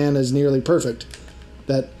representing man as nearly perfect.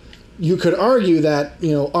 That you could argue that,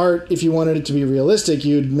 art, if you wanted it to be realistic,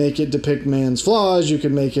 you'd make it depict man's flaws. You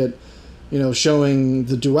could make it, showing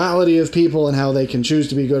the duality of people and how they can choose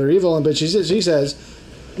to be good or evil. But she says,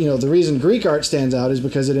 the reason Greek art stands out is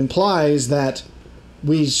because it implies that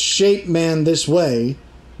we shape man this way.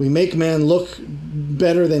 We make man look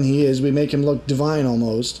better than he is. We make him look divine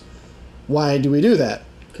almost. Why do we do that?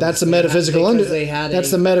 That's the metaphysical that's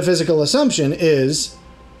the metaphysical assumption, is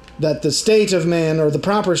that the state of man, or the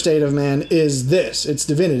proper state of man, is this. It's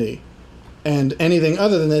divinity. And anything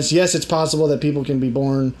other than this, yes, it's possible that people can be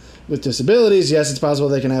born with disabilities. Yes, it's possible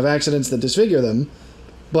they can have accidents that disfigure them.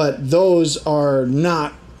 But those are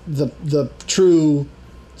not the true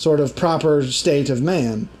sort of proper state of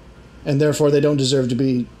man. And therefore they don't deserve to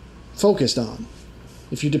be focused on.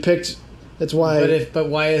 If you depict... That's why... But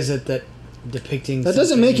why is it that depicting... That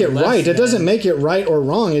doesn't make it right. It doesn't make it right or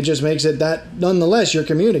wrong. It just makes it that, nonetheless, you're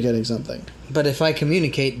communicating something. But if I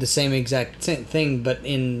communicate the same exact thing, but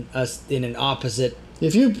in an opposite...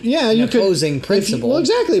 opposing principle. Well,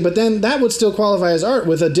 exactly, but then that would still qualify as art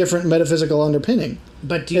with a different metaphysical underpinning.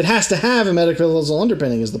 But it has to have a metaphysical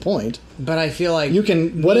underpinning, is the point. But I feel like you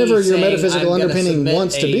can, whatever your metaphysical underpinning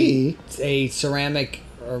wants to be, a ceramic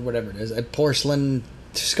or whatever it is, a porcelain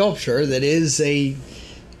sculpture that is a.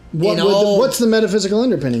 What's the metaphysical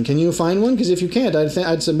underpinning? Can you find one? Because if you can't,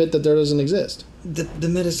 I'd submit that there doesn't exist.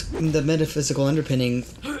 The metaphysical underpinning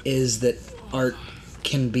is that art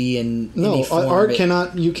can be in any form. Art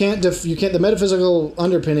cannot. You can't. The metaphysical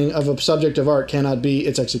underpinning of a subject of art cannot be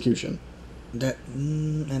its execution.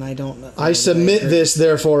 And I don't know. I submit this,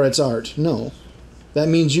 therefore it's art. No, that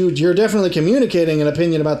means you're definitely communicating an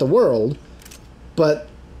opinion about the world, but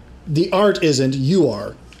the art isn't. You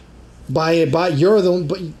are.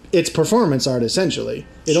 It's performance art essentially.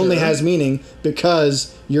 It only has meaning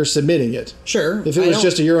because you're submitting it. Sure. If it was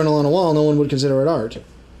just a urinal on a wall, no one would consider it art.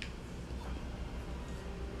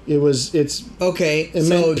 It's okay. It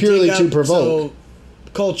meant purely to provoke. So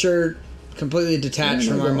culture completely detached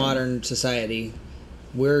from our modern society.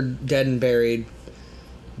 We're dead and buried.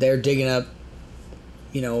 They're digging up,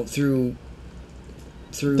 through.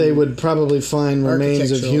 They would probably find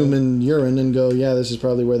remains of human urine and go, yeah, this is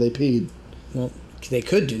probably where they peed. Well, they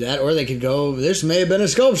could do that, or they could go, this may have been a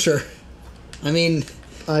sculpture. I mean,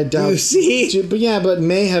 I doubt. You see, but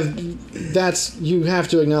may have. You have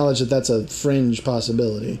to acknowledge that that's a fringe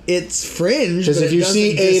possibility. It's fringe, because if you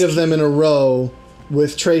see 8 of them in a row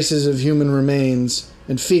with traces of human remains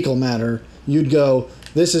and fecal matter, you'd go,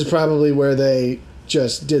 this is probably where they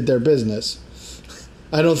just did their business.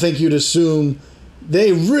 I don't think you'd assume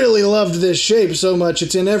they really loved this shape so much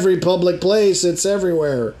it's in every public place, it's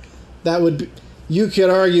everywhere. That would be, you could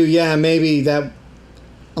argue, yeah, maybe that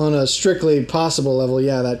on a strictly possible level,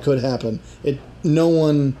 yeah, that could happen. No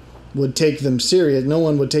one would take them serious. No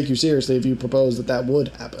one would take you seriously if you proposed that would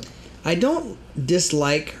happen. I don't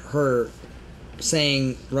dislike her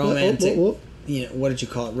saying romantic. What did you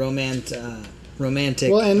call it?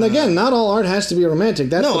 Romantic. Well, and again, not all art has to be romantic.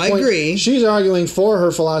 That's the point. I agree. She's arguing for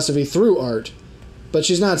her philosophy through art, but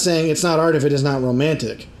she's not saying it's not art if it is not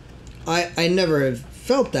romantic. I never have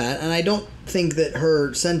felt that, and I don't think that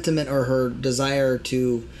her sentiment or her desire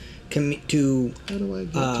to how do I get to where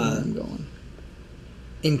I'm going?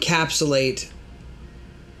 Encapsulate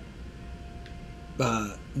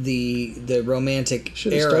the romantic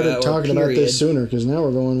should have started talking about this sooner, because now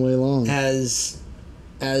we're going way long. As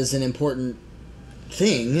an important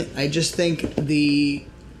thing, I just think the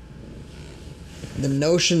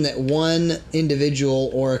notion that one individual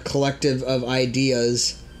or a collective of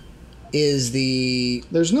ideas is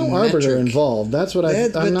there's no arbiter involved. That's what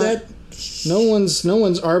I'm not. No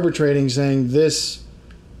one's arbitrating, saying this.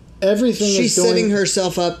 Everything she's is setting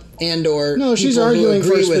herself up, and/or no, she's arguing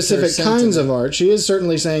for specific kinds of art. She is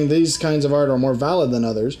certainly saying these kinds of art are more valid than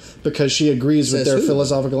others because she agrees with their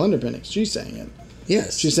philosophical underpinnings. She's saying it.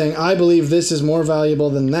 Yes. She's saying, I believe this is more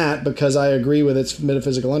valuable than that because I agree with its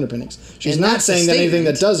metaphysical underpinnings. She's not saying that anything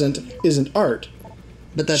that doesn't isn't art.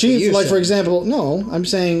 But that's what you're saying. For example, no, I'm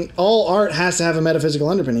saying all art has to have a metaphysical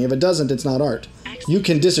underpinning. If it doesn't, it's not art. You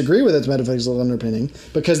can disagree with its metaphysical underpinning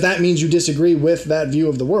because that means you disagree with that view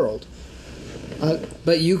of the world.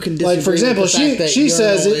 But you can disagree for example, with the fact that she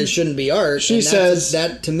says it shouldn't be art. She says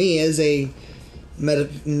that to me is a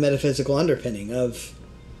metaphysical underpinning of.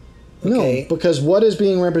 Okay. No, because what is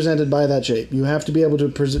being represented by that shape? You have to be able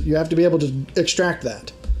to extract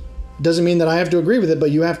that. Doesn't mean that I have to agree with it,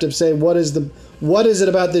 but you have to say what is it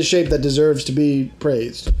about this shape that deserves to be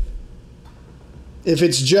praised. If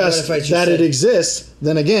it's just that it exists,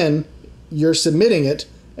 then again, you're submitting it,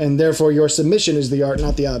 and therefore your submission is the art,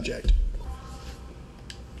 not the object.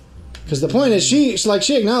 Because the point is, she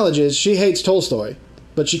acknowledges she hates Tolstoy,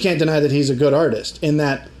 but she can't deny that he's a good artist, in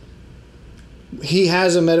that he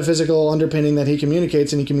has a metaphysical underpinning that he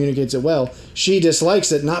communicates, and he communicates it well. She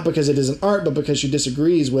dislikes it, not because it isn't art, but because she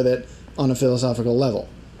disagrees with it on a philosophical level.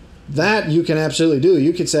 That you can absolutely do.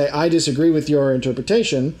 You could say, I disagree with your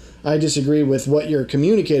interpretation, I disagree with what you're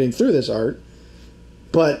communicating through this art,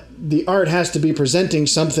 but the art has to be presenting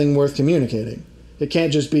something worth communicating. It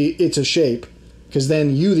can't just be, it's a shape, because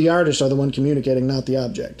then you, the artist, are the one communicating, not the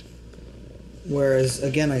object. Whereas,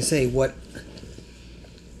 again, I say, what...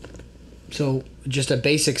 So, just a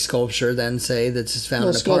basic sculpture, then, say, that's just found in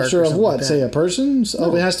a park. Sculpture of what? Say a person's?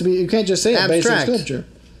 No. Oh, it has to be... You can't just say abstract. A basic sculpture.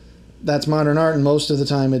 That's modern art, and most of the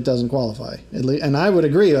time it doesn't qualify. And I would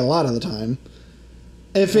agree a lot of the time.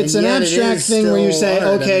 If it's an abstract thing where you say,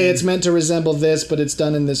 art, okay, it's meant to resemble this, but it's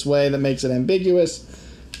done in this way that makes it ambiguous...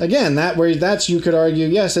 Again, you could argue,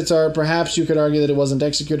 yes, it's art. Perhaps you could argue that it wasn't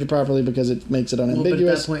executed properly because it makes it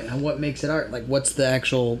unambiguous. But at that point, what makes it art? Like, what's the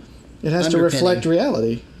actual... It has to reflect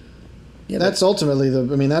reality. Yeah, that's ultimately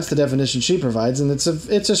that's the definition she provides, and it's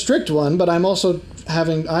a strict one, but I'm also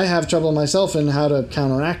I have trouble myself in how to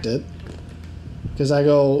counteract it. Because I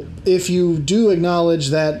go, if you do acknowledge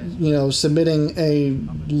that, submitting a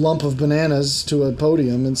lump of bananas to a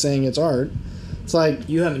podium and saying it's art, it's like...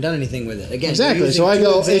 You haven't done anything with it. Again, exactly. So I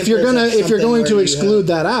go, if you're going to exclude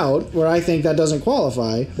that out, where I think that doesn't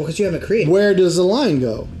qualify... Well, because you haven't created. Where does the line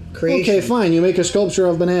go? Creation. Okay, fine. You make a sculpture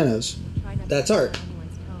of bananas. That's art.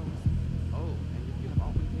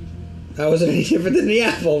 That wasn't any different than the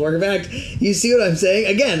apple. We're back. You see what I'm saying?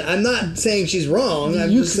 Again, I'm not saying she's wrong. I'm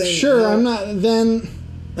just saying... Sure, I'm not... Then...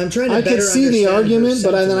 I'm trying to I could see the argument,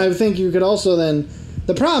 but then I think you could also then...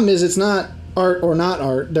 The problem is it's not art or not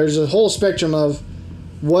art. There's a whole spectrum of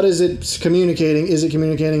what is it communicating? Is it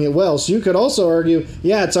communicating it well? So you could also argue,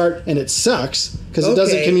 yeah, it's art and it sucks because it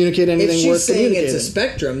doesn't communicate anything worth communicating. If she's saying it's a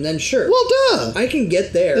spectrum, then sure. Well, duh. I can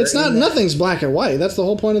get there. It's not, nothing's black and white. That's the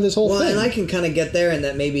whole point of this whole thing. Well, and I can kind of get there in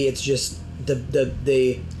that maybe it's just a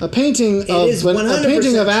painting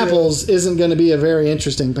of apples isn't going to be a very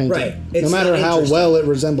interesting painting, right? No matter how well it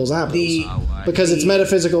resembles apples, because it's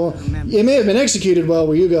metaphysical. It may have been executed well,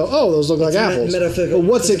 where you go, oh, those look like apples. But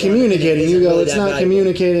what's it communicating? You go, it's not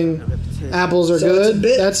communicating. Apples are good.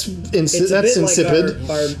 That's insipid. Like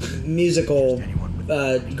our musical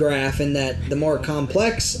graph, in that the more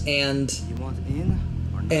complex and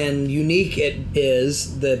unique it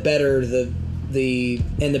is, the better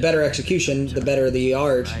the better execution, the better the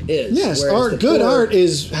art is. Yes, good art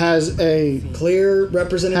has a clear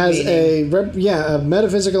represented meaning. A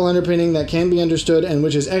metaphysical underpinning that can be understood and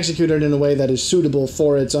which is executed in a way that is suitable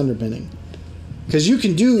for its underpinning. Because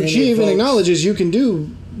she even acknowledges you can do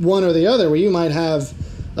one or the other, where you might have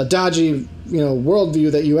a dodgy,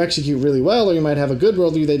 worldview that you execute really well, or you might have a good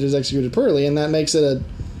worldview that is executed poorly, and that makes it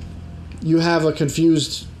you have a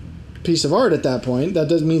confused piece of art at that point. That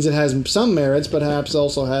means it has some merits, but perhaps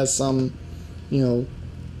also has some,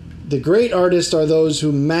 the great artists are those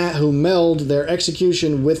who meld their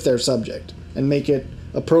execution with their subject and make it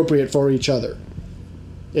appropriate for each other.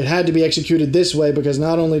 It had to be executed this way because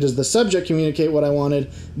not only does the subject communicate what I wanted,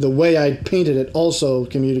 the way I painted it also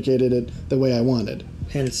communicated it the way I wanted.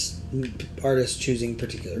 Hence, artists choosing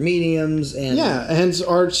particular mediums and... Yeah, hence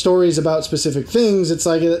art stories about specific things. It's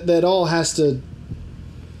like that all has to...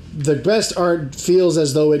 The best art feels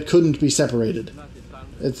as though it couldn't be separated.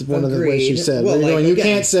 It's one of the ways she said. Well, you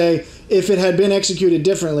can't say, if it had been executed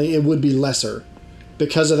differently, it would be lesser.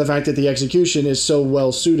 Because of the fact that the execution is so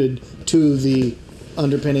well suited to the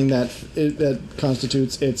underpinning that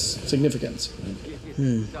constitutes its significance.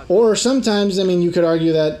 Or sometimes, you could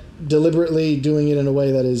argue that deliberately doing it in a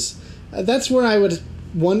way that is... That's where I would...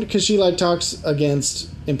 because she talks against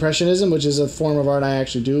Impressionism, which is a form of art I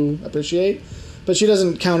actually do appreciate. But she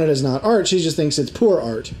doesn't count it as not art. She just thinks it's poor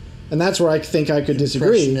art. And that's where I think I could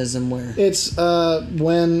disagree. Impressionism where? It's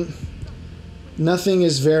when nothing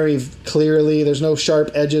is very clearly... There's no sharp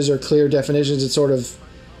edges or clear definitions. It's sort of...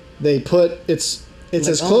 They put... It's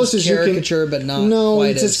as close as you can... caricature, but not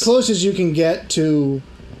it's as close as you can get to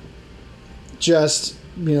just,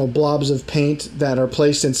 blobs of paint that are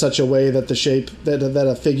placed in such a way that the shape... That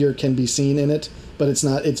a figure can be seen in it. But it's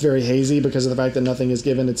not... It's very hazy because of the fact that nothing is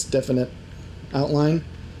given its definite outline.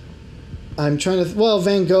 I'm trying to...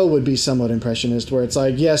 Van Gogh would be somewhat impressionist, where it's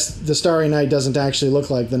like, yes, the Starry Night doesn't actually look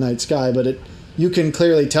like the night sky, but you can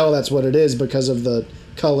clearly tell that's what it is because of the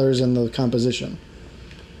colors and the composition.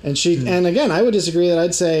 And and again, I would disagree. That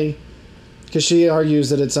I'd say, because she argues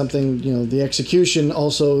that it's something, the execution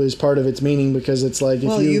also is part of its meaning, because it's like,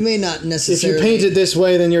 you may not necessarily... If you paint it this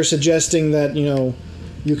way, then you're suggesting that,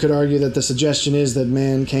 you could argue that the suggestion is that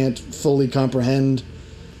man can't fully comprehend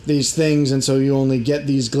these things, and so you only get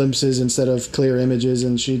these glimpses instead of clear images,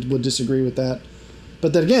 and she would disagree with that.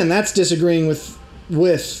 But then again, that's disagreeing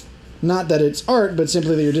with not that it's art, but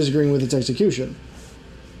simply that you're disagreeing with its execution.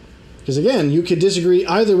 Because again, you could disagree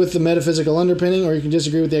either with the metaphysical underpinning or you can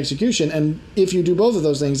disagree with the execution, and if you do both of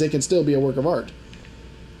those things, it can still be a work of art.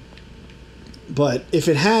 But if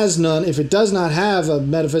it has none, if it does not have a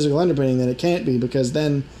metaphysical underpinning, then it can't be, because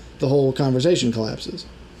then the whole conversation collapses.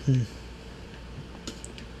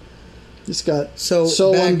 This got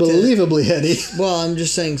so unbelievably heady. Well, I'm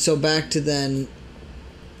just saying, so back to then...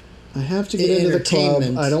 I have to get into the club.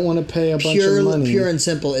 I don't want to pay a bunch of money. Pure and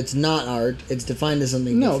simple, it's not art. It's defined as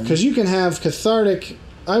something different. No, because you can have cathartic...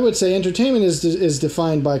 I would say entertainment is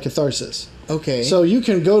defined by catharsis. Okay. So you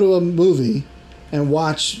can go to a movie and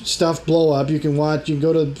watch stuff blow up. You can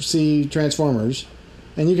go to see Transformers,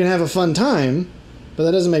 and you can have a fun time, but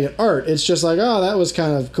that doesn't make it art. It's just like, oh, that was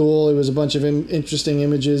kind of cool. It was a bunch of interesting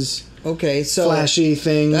images. Okay, so flashy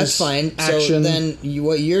things. That's fine. Action. So then,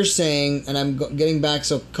 what you're saying, and I'm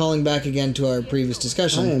calling back again to our previous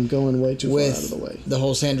discussion. I am going way too far out of the way. The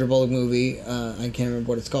whole Sandra Bullock movie. I can't remember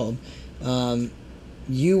what it's called.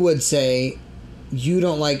 You would say you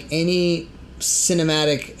don't like any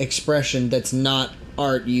cinematic expression that's not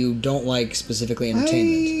art. You don't like specifically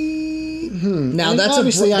entertainment. Now that's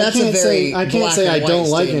obviously I can't say I don't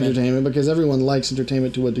like entertainment, because everyone likes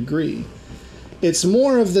entertainment to a degree. It's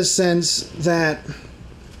more of the sense that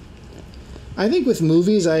I think with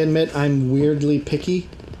movies, I admit I'm weirdly picky,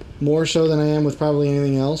 more so than I am with probably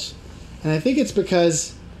anything else. And I think it's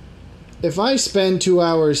because if I spend 2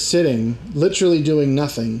 hours sitting, literally doing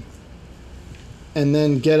nothing, and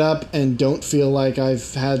then get up and don't feel like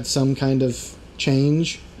I've had some kind of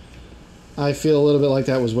change, I feel a little bit like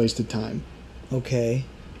that was wasted time. Okay.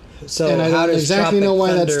 So and I don't exactly know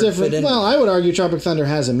why that's different. Well, I would argue Tropic Thunder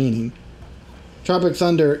has a meaning. Tropic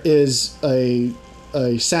Thunder is a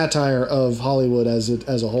satire of Hollywood as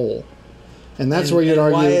a whole, and that's where you'd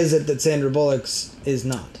argue. Why is it that Sandra Bullock's is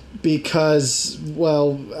not? Because,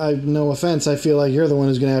 well, no offense, I feel like you're the one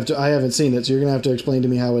who's going to have to. I haven't seen it, so you're going to have to explain to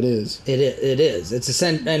me how it is. It is. It's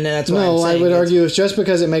and that's why. No, I'm saying I would argue it's just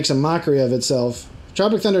because it makes a mockery of itself.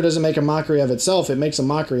 Tropic Thunder doesn't make a mockery of itself; it makes a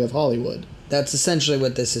mockery of Hollywood. That's essentially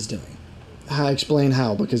what this is doing. Explain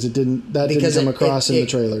how, because it didn't come across in the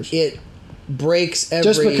trailers. It breaks every...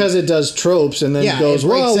 Just because it does tropes and then goes,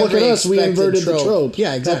 well, look at us, we inverted the trope.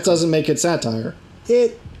 Yeah, exactly. That doesn't make it satire.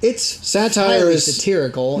 It's satire highly is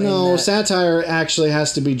satirical. No, satire actually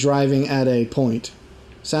has to be driving at a point.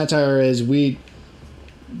 Satire is the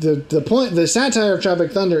point. The satire of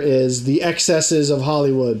Tropic Thunder is the excesses of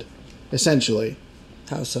Hollywood, essentially.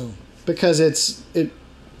 How so? Because it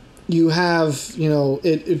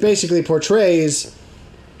basically portrays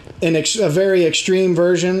a very extreme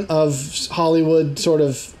version of Hollywood sort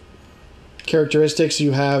of characteristics.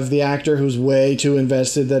 You have the actor who's way too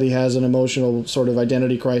invested that he has an emotional sort of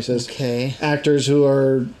identity crisis. Okay. Actors who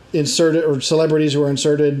are inserted, or celebrities who are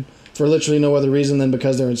inserted for literally no other reason than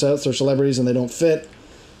because they're celebrities and they don't fit.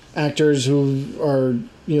 Actors who are,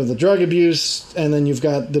 the drug abuse, and then you've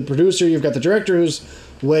got the producer, you've got the director who's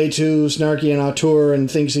way too snarky and auteur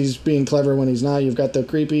and thinks he's being clever when he's not. You've got the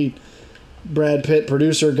creepy Brad Pitt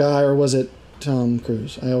producer guy, or was it Tom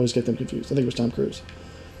Cruise? I always get them confused. I think it was Tom Cruise.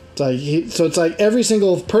 It's like every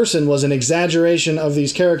single person was an exaggeration of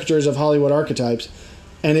these caricatures of Hollywood archetypes,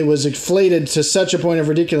 and it was inflated to such a point of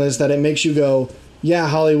ridiculous that it makes you go, yeah,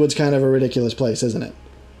 Hollywood's kind of a ridiculous place, isn't it?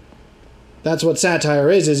 That's what satire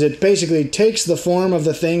is it basically takes the form of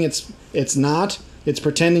the thing it's not, it's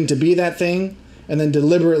pretending to be that thing, and then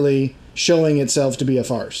deliberately showing itself to be a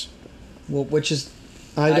farce. Well, which is...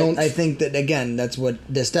 I think that, again, that's what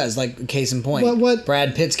this does. Like, case in point, what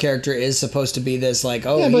Brad Pitt's character is supposed to be this, like,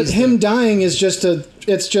 oh, yeah, but him dying is just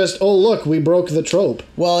oh, look, we broke the trope.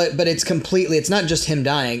 Well, but it's not just him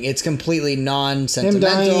dying. It's completely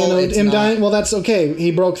non-sentimental. Him dying, well, that's okay.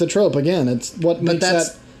 He broke the trope again. It's what makes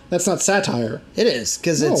that... That's not satire. It is,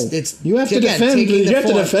 because it's you have to defend. You have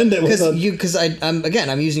to defend it because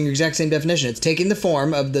I'm using your exact same definition. It's taking the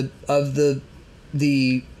form of the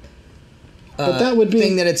but that would be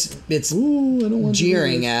thing that it's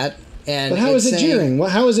jeering at. And but how is it jeering?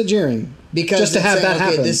 How is it jeering? Because just to have that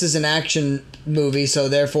happen. This is an action movie, so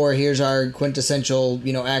therefore here's our quintessential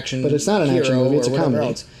action. But it's not an action movie; it's a comedy.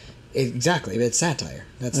 Else. Exactly, but it's satire.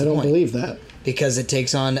 That's the point. I don't believe that. Because it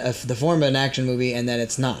takes on the form of an action movie, and then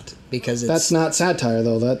it's not. Because that's not satire,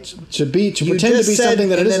 though. That should be to pretend to be something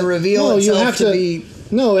that it isn't. Then reveal no, itself you have to be.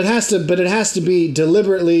 No, it has to, but it has to be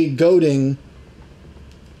deliberately goading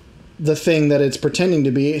the thing that it's pretending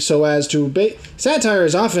to be, so as to satire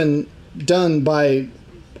is often done by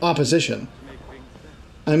opposition.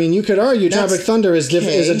 I mean, you could argue Tropic Thunder is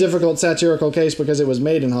a difficult satirical case because it was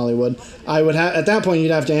made in Hollywood. I would at that point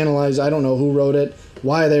you'd have to analyze, I don't know who wrote it,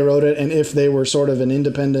 why they wrote it, and if they were sort of an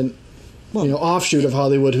independent offshoot of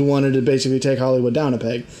Hollywood who wanted to basically take Hollywood down a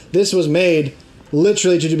peg. This was made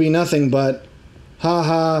literally to be nothing but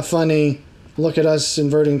ha-ha, funny, look at us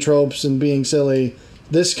inverting tropes and being silly.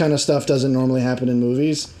 This kind of stuff doesn't normally happen in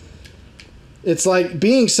movies. It's like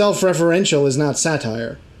being self-referential is not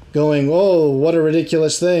satire. Going, oh, what a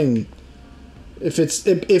ridiculous thing. If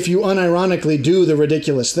you unironically do the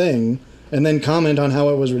ridiculous thing and then comment on how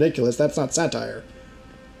it was ridiculous, that's not satire.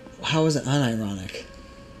 How is it unironic?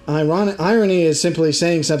 Irony is simply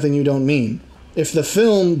saying something you don't mean. If the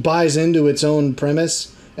film buys into its own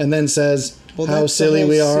premise and then says how silly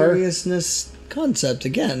we are, seriousness concept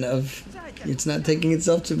again of it's not taking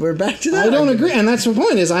itself to. We're back to that. I don't agree, and that's the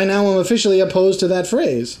point. Is I now am officially opposed to that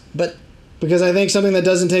phrase, because I think something that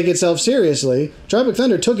doesn't take itself seriously. Tropic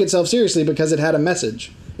Thunder took itself seriously because it had a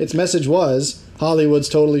message. Its message was Hollywood's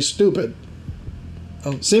totally stupid.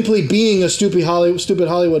 Oh. Simply being a stupid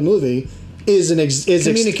Hollywood movie communicates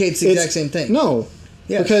the exact same thing. No,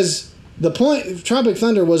 yes. Because the point Tropic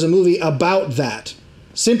Thunder was a movie about that.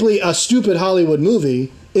 Simply a stupid Hollywood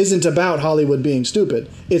movie isn't about Hollywood being stupid.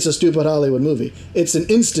 It's a stupid Hollywood movie. It's an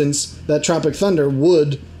instance that Tropic Thunder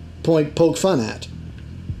would poke fun at.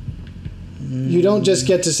 You don't just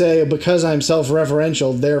get to say, because I'm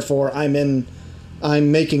self-referential, therefore I'm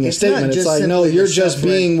making a statement. It's like, no, you're just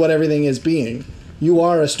being what everything is being. You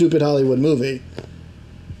are a stupid Hollywood movie.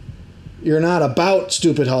 You're not about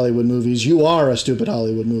stupid Hollywood movies. You are a stupid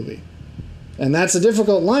Hollywood movie. And that's a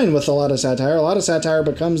difficult line with a lot of satire. A lot of satire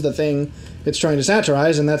becomes the thing it's trying to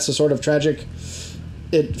satirize, and that's a sort of tragic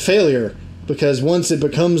failure. Because once it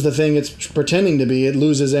becomes the thing it's pretending to be, it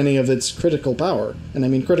loses any of its critical power. And I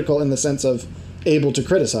mean critical in the sense of able to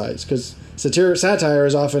criticize. Because satire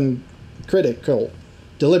is often critical,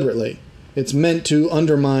 deliberately. It's meant to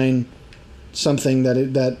undermine something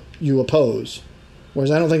that you oppose.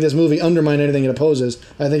 Whereas I don't think this movie undermined anything it opposes.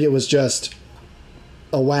 I think it was just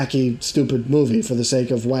a wacky, stupid movie for the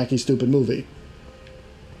sake of wacky, stupid movie.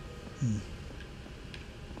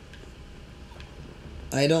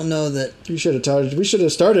 I don't know that... We should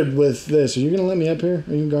have started with this. Are you going to let me up here?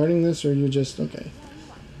 Are you guarding this, or are you just... Okay.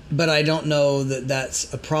 But I don't know that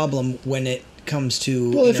that's a problem when it comes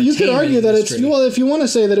to... Well, if you could argue that it's... Well, if you want to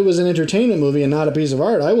say that it was an entertainment movie and not a piece of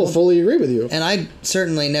art, I will fully agree with you. And I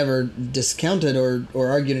certainly never discounted or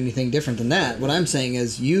argued anything different than that. What I'm saying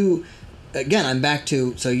is you... Again, I'm back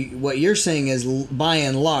to... So what you're saying is, by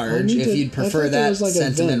and large, if you'd prefer that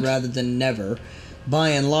sentiment rather than never... By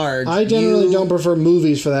and large, I generally don't prefer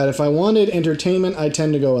movies for that. If I wanted entertainment, I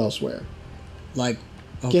tend to go elsewhere. Like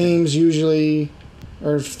games usually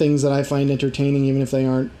are things that I find entertaining, even if they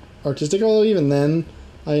aren't artistic. Although even then,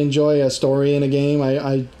 I enjoy a story in a game.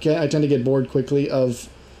 I tend to get bored quickly of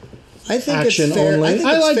action only.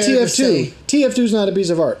 I like TF2. TF2 is not a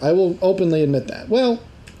piece of art. I will openly admit that. Well,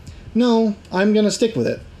 no, I'm going to stick with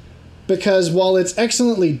it because while it's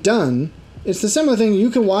excellently done. It's the similar thing. You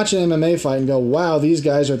can watch an MMA fight and go, wow, these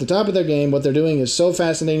guys are at the top of their game. What they're doing is so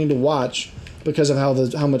fascinating to watch because of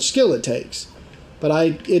how much skill it takes. But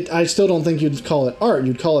I still don't think you'd call it art.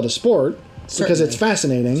 You'd call it a sport because it's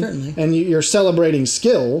fascinating. Certainly. And you're celebrating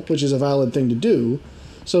skill, which is a valid thing to do.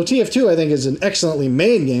 So TF2, I think, is an excellently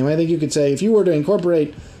made game. I think you could say if you were to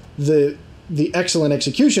incorporate the excellent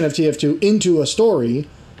execution of TF2 into a story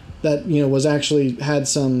that was actually had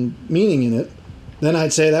some meaning in it, then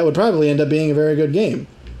I'd say that would probably end up being a very good game.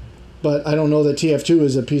 But I don't know that TF2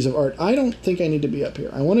 is a piece of art. I don't think I need to be up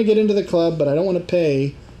here. I want to get into the club, but I don't want to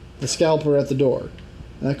pay the scalper at the door.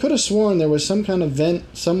 And I could have sworn there was some kind of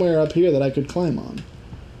vent somewhere up here that I could climb on.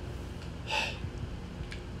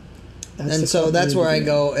 That's where I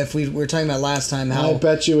go, if we were talking about last time, how I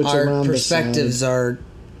bet you it's our perspectives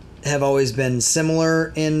have always been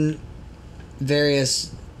similar in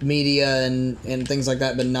various media and things like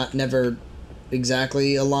that, but never...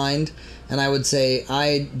 exactly aligned. And I would say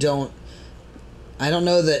I don't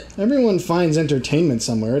know that everyone finds entertainment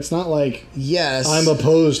somewhere. It's not like I'm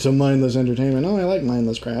opposed to mindless entertainment. No, I like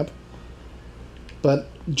mindless crap, but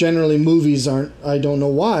generally movies aren't. I don't know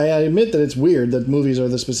why. I admit that it's weird that movies are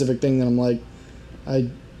the specific thing that I'm like I'd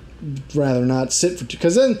rather not sit for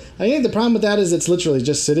because then I think the problem with that is it's literally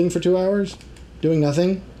just sitting for 2 hours doing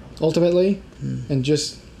nothing ultimately. And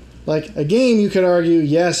just like a game you could argue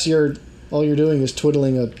yes all you're doing is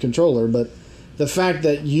twiddling a controller, but the fact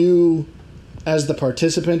that you, as the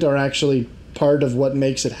participant, are actually part of what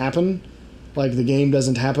makes it happen, like the game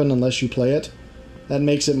doesn't happen unless you play it. That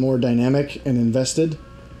makes it more dynamic and invested,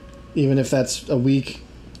 even if that's a weak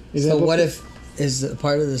example. So what if is it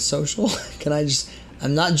part of the social?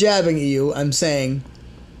 I'm not jabbing at you. I'm saying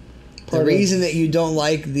the reason that you don't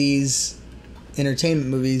like these entertainment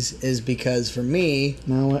movies is because for me,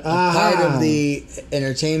 part of the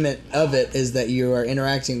entertainment of it is that you are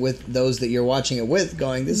interacting with those that you're watching it with,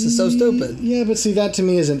 going, "This is so stupid." Yeah, but see, that to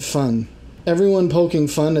me isn't fun. Everyone poking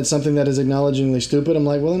fun at something that is acknowledgingly stupid, I'm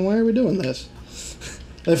like, well, then why are we doing this?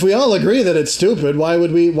 If we all agree that it's stupid, why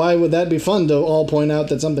would that be fun to all point out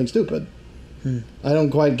that something's stupid? I don't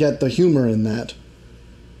quite get the humor in that.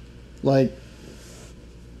 Like,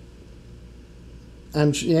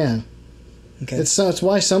 Okay. It's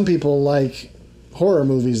why some people like horror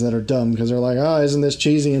movies that are dumb, because they're like, oh, isn't this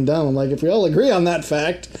cheesy and dumb? I'm like, if we all agree on that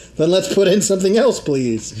fact, then let's put in something else,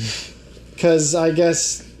 please. Because I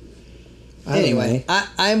guess... Anyway,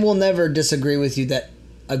 I will never disagree with you that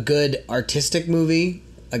a good artistic movie,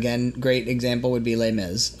 again, great example would be Les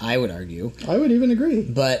Mis, I would argue. I would even agree.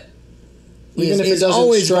 But even if it doesn't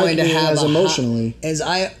always strike me as emotionally. Is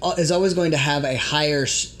always going to have a higher...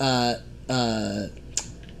 there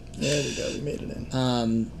we go, we made it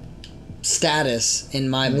in. Status in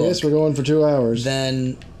my book. I guess we're going for 2 hours.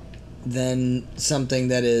 Than something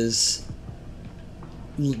that is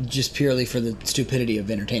just purely for the stupidity of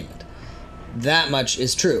entertainment. That much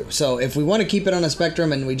is true. So if we want to keep it on a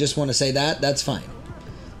spectrum and we just want to say that, that's fine.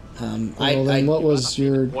 What was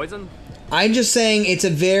your... Poison? I'm just saying it's a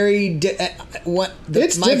very...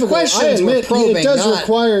 it's difficult. I admit it does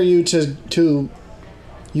require you to...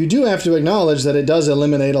 You do have to acknowledge that it does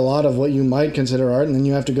eliminate a lot of what you might consider art, and then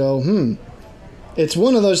you have to go, It's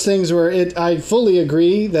one of those things where I fully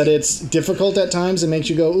agree that it's difficult at times. It makes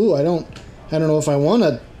you go, ooh, I don't know if I want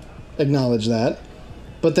to acknowledge that.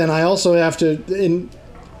 But then I also have to...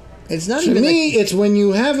 It's not to even... me, it's when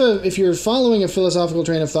you have if you're following a philosophical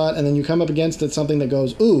train of thought and then you come up against something that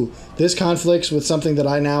goes, ooh, this conflicts with something that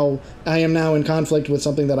I am now in conflict with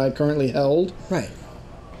something that I currently held. Right.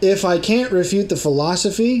 If I can't refute the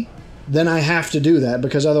philosophy, then I have to do that,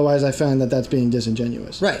 because otherwise I find that that's being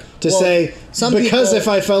disingenuous. Right. If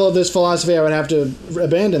I follow this philosophy, I would have to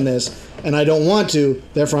abandon this, and I don't want to,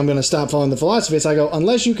 therefore I'm going to stop following the philosophy. So I go,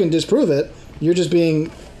 unless you can disprove it, you're just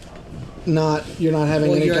being you're not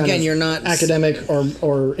having any kind of academic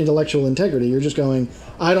or intellectual integrity. You're just going,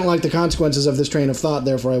 I don't like the consequences of this train of thought,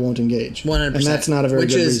 therefore I won't engage. 100%. And that's not a very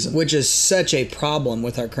good reason. Which is such a problem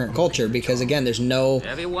with our current culture, because again, there's no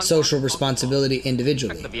social responsibility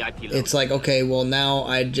individually. It's like, okay, well now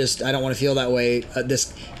I don't want to feel that way.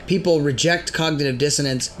 People reject cognitive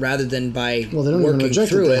dissonance rather than by they don't working even reject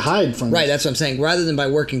through it. They hide from it. Right, that's what I'm saying. Rather than by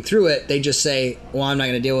working through it, they just say, well, I'm not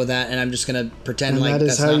going to deal with that, and I'm just going to pretend like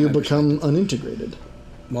that's not my And that is how you become unintegrated.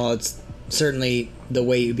 Well, it's certainly the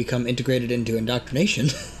way you become integrated into indoctrination.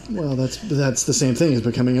 Well, that's the same thing as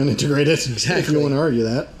becoming unintegrated. Exactly. If you want to argue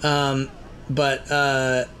that. But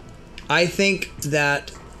I think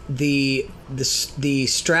that the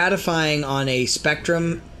stratifying on a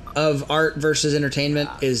spectrum of art versus entertainment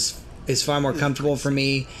is far more comfortable for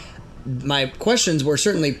me. My questions were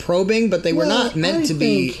certainly probing, but they were not meant to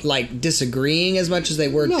be like disagreeing as much as they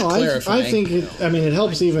were clarifying. I think it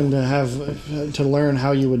helps even to learn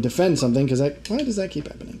how you would defend something, because why does that keep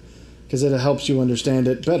happening? Because it helps you understand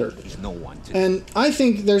it better. And I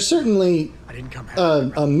think there's certainly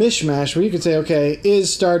a mishmash where you could say, okay,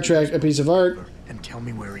 is Star Trek a piece of art?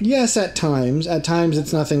 Yes, at times. At times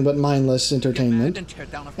it's nothing but mindless entertainment.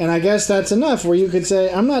 And I guess that's enough where you could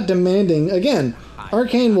say, I'm not demanding... Again,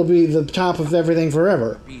 Arcane will be the top of everything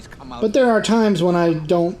forever. But there are times when I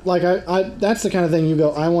don't... Like, that's the kind of thing you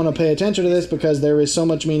go, I want to pay attention to this because there is so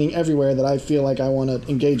much meaning everywhere that I feel like I want to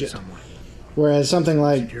engage it. Whereas something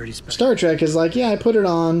like Star Trek is like, yeah, I put it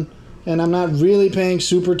on, and I'm not really paying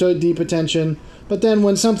super deep attention... But then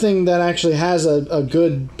when something that actually has a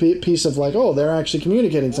good piece of like, oh, they're actually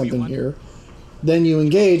communicating something here, then you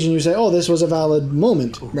engage and you say, oh, this was a valid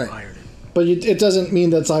moment. Right. But it doesn't mean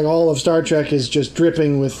that's like all of Star Trek is just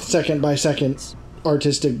dripping with second-by-second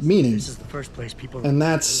artistic meaning. This is the first place people and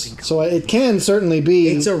that's... So it can certainly be...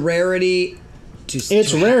 It's a rarity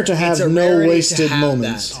It's rare to have no wasted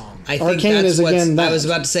moments. I think Arcane is, again, that. I was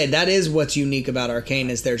about to say, that is what's unique about Arcane,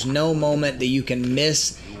 is there's no moment that you can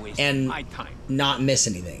miss and not miss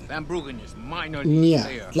anything.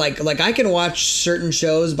 Yeah. Like I can watch certain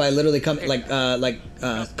shows by literally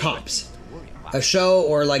Cops. A show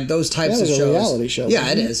or like those types of shows. That is a reality show.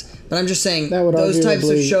 Yeah, it is. But I'm just saying those types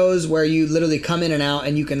of shows where you literally come in and out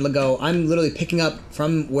and you can go, I'm literally picking up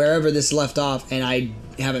from wherever this left off and I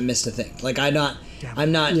haven't missed a thing. Like I'm not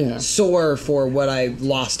sore for what I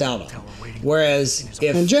lost out on. Whereas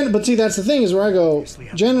but see, that's the thing is where I go.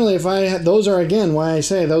 Generally, if those are again why I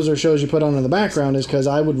say those are shows you put on in the background is because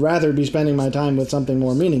I would rather be spending my time with something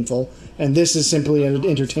more meaningful, and this is simply an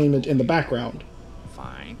entertainment in the background.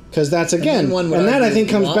 Because that's again, and that I think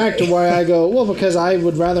comes back to why I go, well, because I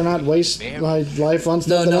would rather not waste my life on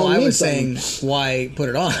stuff that don't mean I was something. saying why put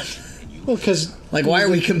it on. Well, because like why are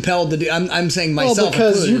we compelled to do? I'm saying myself. Well,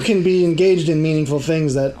 because included. you can be engaged in meaningful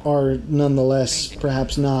things that are nonetheless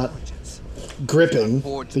perhaps not gripping,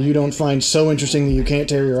 that you don't find so interesting that you can't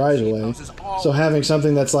tear your eyes away. So having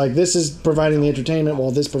something that's like this is providing the entertainment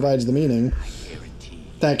while this provides the meaning,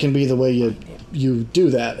 that can be the way you do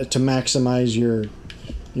that to maximize your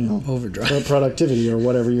overdrive productivity or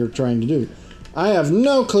whatever you're trying to do. I have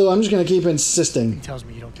no clue. I'm just going to keep insisting. He tells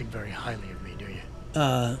me you don't think very highly of me, do you?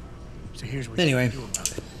 So here's what anyway. you can do about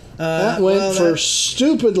it. That went for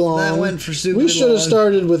stupid long. That went for stupid long. We should have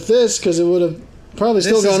started with this because it would have probably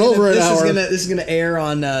still gone over an hour. This is gonna air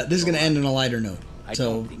on. This is gonna end on a lighter note.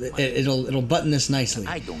 So it'll button this nicely.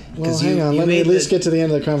 Well, hang on. Let me at least get to the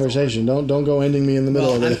end of the conversation. Don't go ending me in the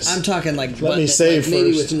middle of this. I'm talking like let me save first.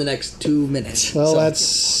 Maybe within the next 2 minutes. Well,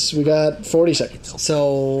 we got 40 seconds.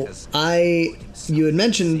 So you had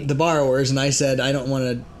mentioned The Borrowers, and I said I don't want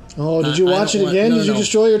to. Oh, did you watch it again? Did you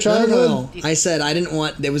destroy your childhood? No. I said I didn't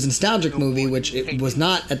want. It was a nostalgic movie, which it was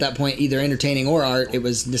not at that point either entertaining or art. It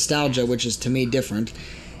was nostalgia, which is to me different.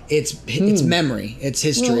 It's memory. It's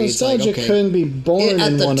history. Well, nostalgia it's like, okay. couldn't be born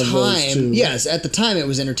in one of those two. Yes, at the time it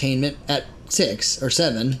was entertainment at 6 or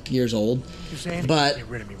 7 years old. But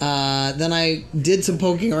then I did some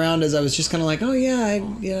poking around as I was just kind of like, oh yeah,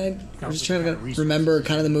 I was just trying to remember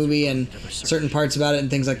kind of the movie and certain parts about it and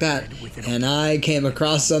things like that. And I came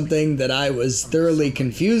across something that I was thoroughly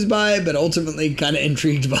confused by, but ultimately kind of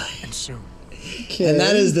intrigued by. Okay. And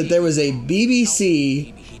that is that there was a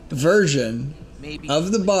BBC version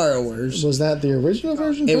of The Borrowers. Was that the original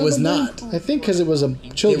version? It was not. I think because it was a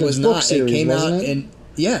children's book series. It came wasn't out it? in.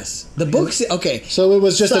 Yes, the books. Okay, so it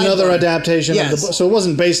was just another adaptation of the book. So it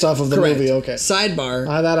wasn't based off of the Correct. movie. Okay. Sidebar.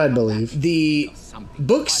 That I'd believe. The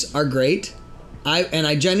books are great.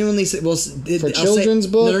 I genuinely say, children's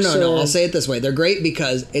books. No. I'll say it this way: they're great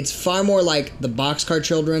because it's far more like the Boxcar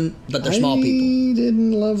Children, but they're small people. I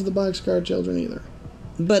didn't love the Boxcar Children either.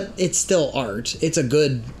 But it's still art. It's a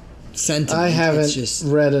good sentiment. I haven't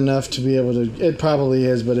read enough to be able to. It probably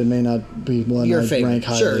is, but it may not be one I'd rank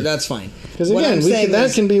highly. Sure, that's fine. Because again,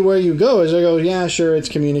 that can be where you go. Is I go, yeah, sure, it's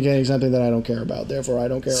communicating something that I don't care about. Therefore, I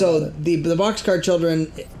don't care about it. So the Boxcar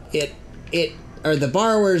Children, or The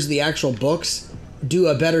Borrowers, the actual books, do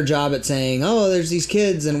a better job at saying, oh, there's these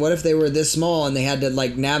kids, and what if they were this small and they had to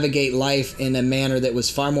like navigate life in a manner that was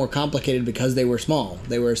far more complicated because they were small.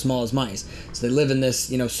 They were as small as mice. So they live in this,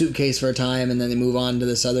 suitcase for a time, and then they move on to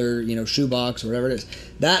this other, shoebox or whatever it is.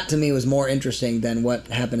 That to me was more interesting than what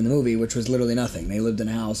happened in the movie, which was literally nothing. They lived in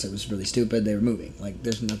a house. It was really stupid. They were moving. Like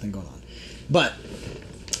there's nothing going on. But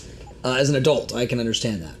as an adult, I can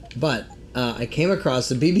understand that. But I came across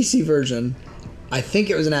the BBC version. I think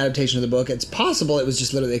it was an adaptation of the book. It's possible it was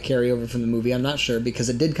just literally a carryover from the movie. I'm not sure because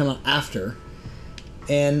it did come out after.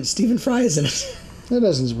 And Stephen Fry is in it. That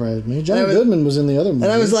doesn't surprise me. John Goodman was in the other movie.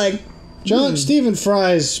 And I was like... Stephen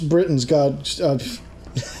Fry's Britain's God...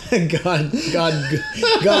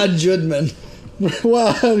 God Goodman.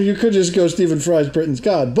 Well, you could just go Stephen Fry's Britain's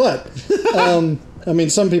God, but... I mean,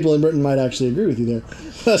 some people in Britain might actually agree with you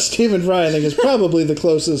there. Stephen Fry, I think, is probably the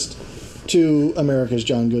closest to America's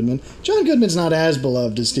John Goodman. John Goodman's not as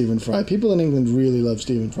beloved as Stephen Fry. People in England really love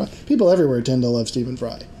Stephen Fry. People everywhere tend to love Stephen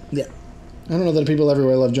Fry. Yeah. I don't know that people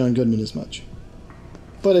everywhere love John Goodman as much.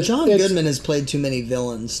 But John Goodman has played too many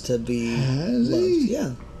villains to be loved.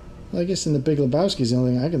 Yeah. Well, I guess in The Big Lebowski is the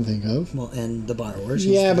only thing I can think of. Well, and The Borrowers.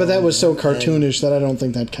 Yeah, but that was so cartoonish that I don't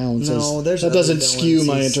think that counts. No, that doesn't skew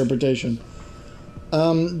my interpretation.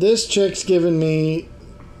 This chick's giving me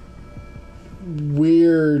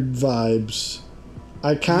weird vibes.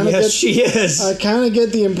 She is. I kind of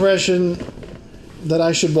get the impression that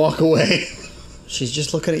I should walk away. She's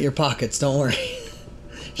just looking at your pockets. Don't worry.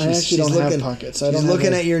 I actually don't have pockets. She's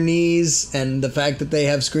looking at your knees and the fact that they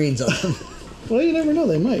have screens on them. Well, you never know.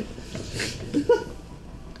 They might.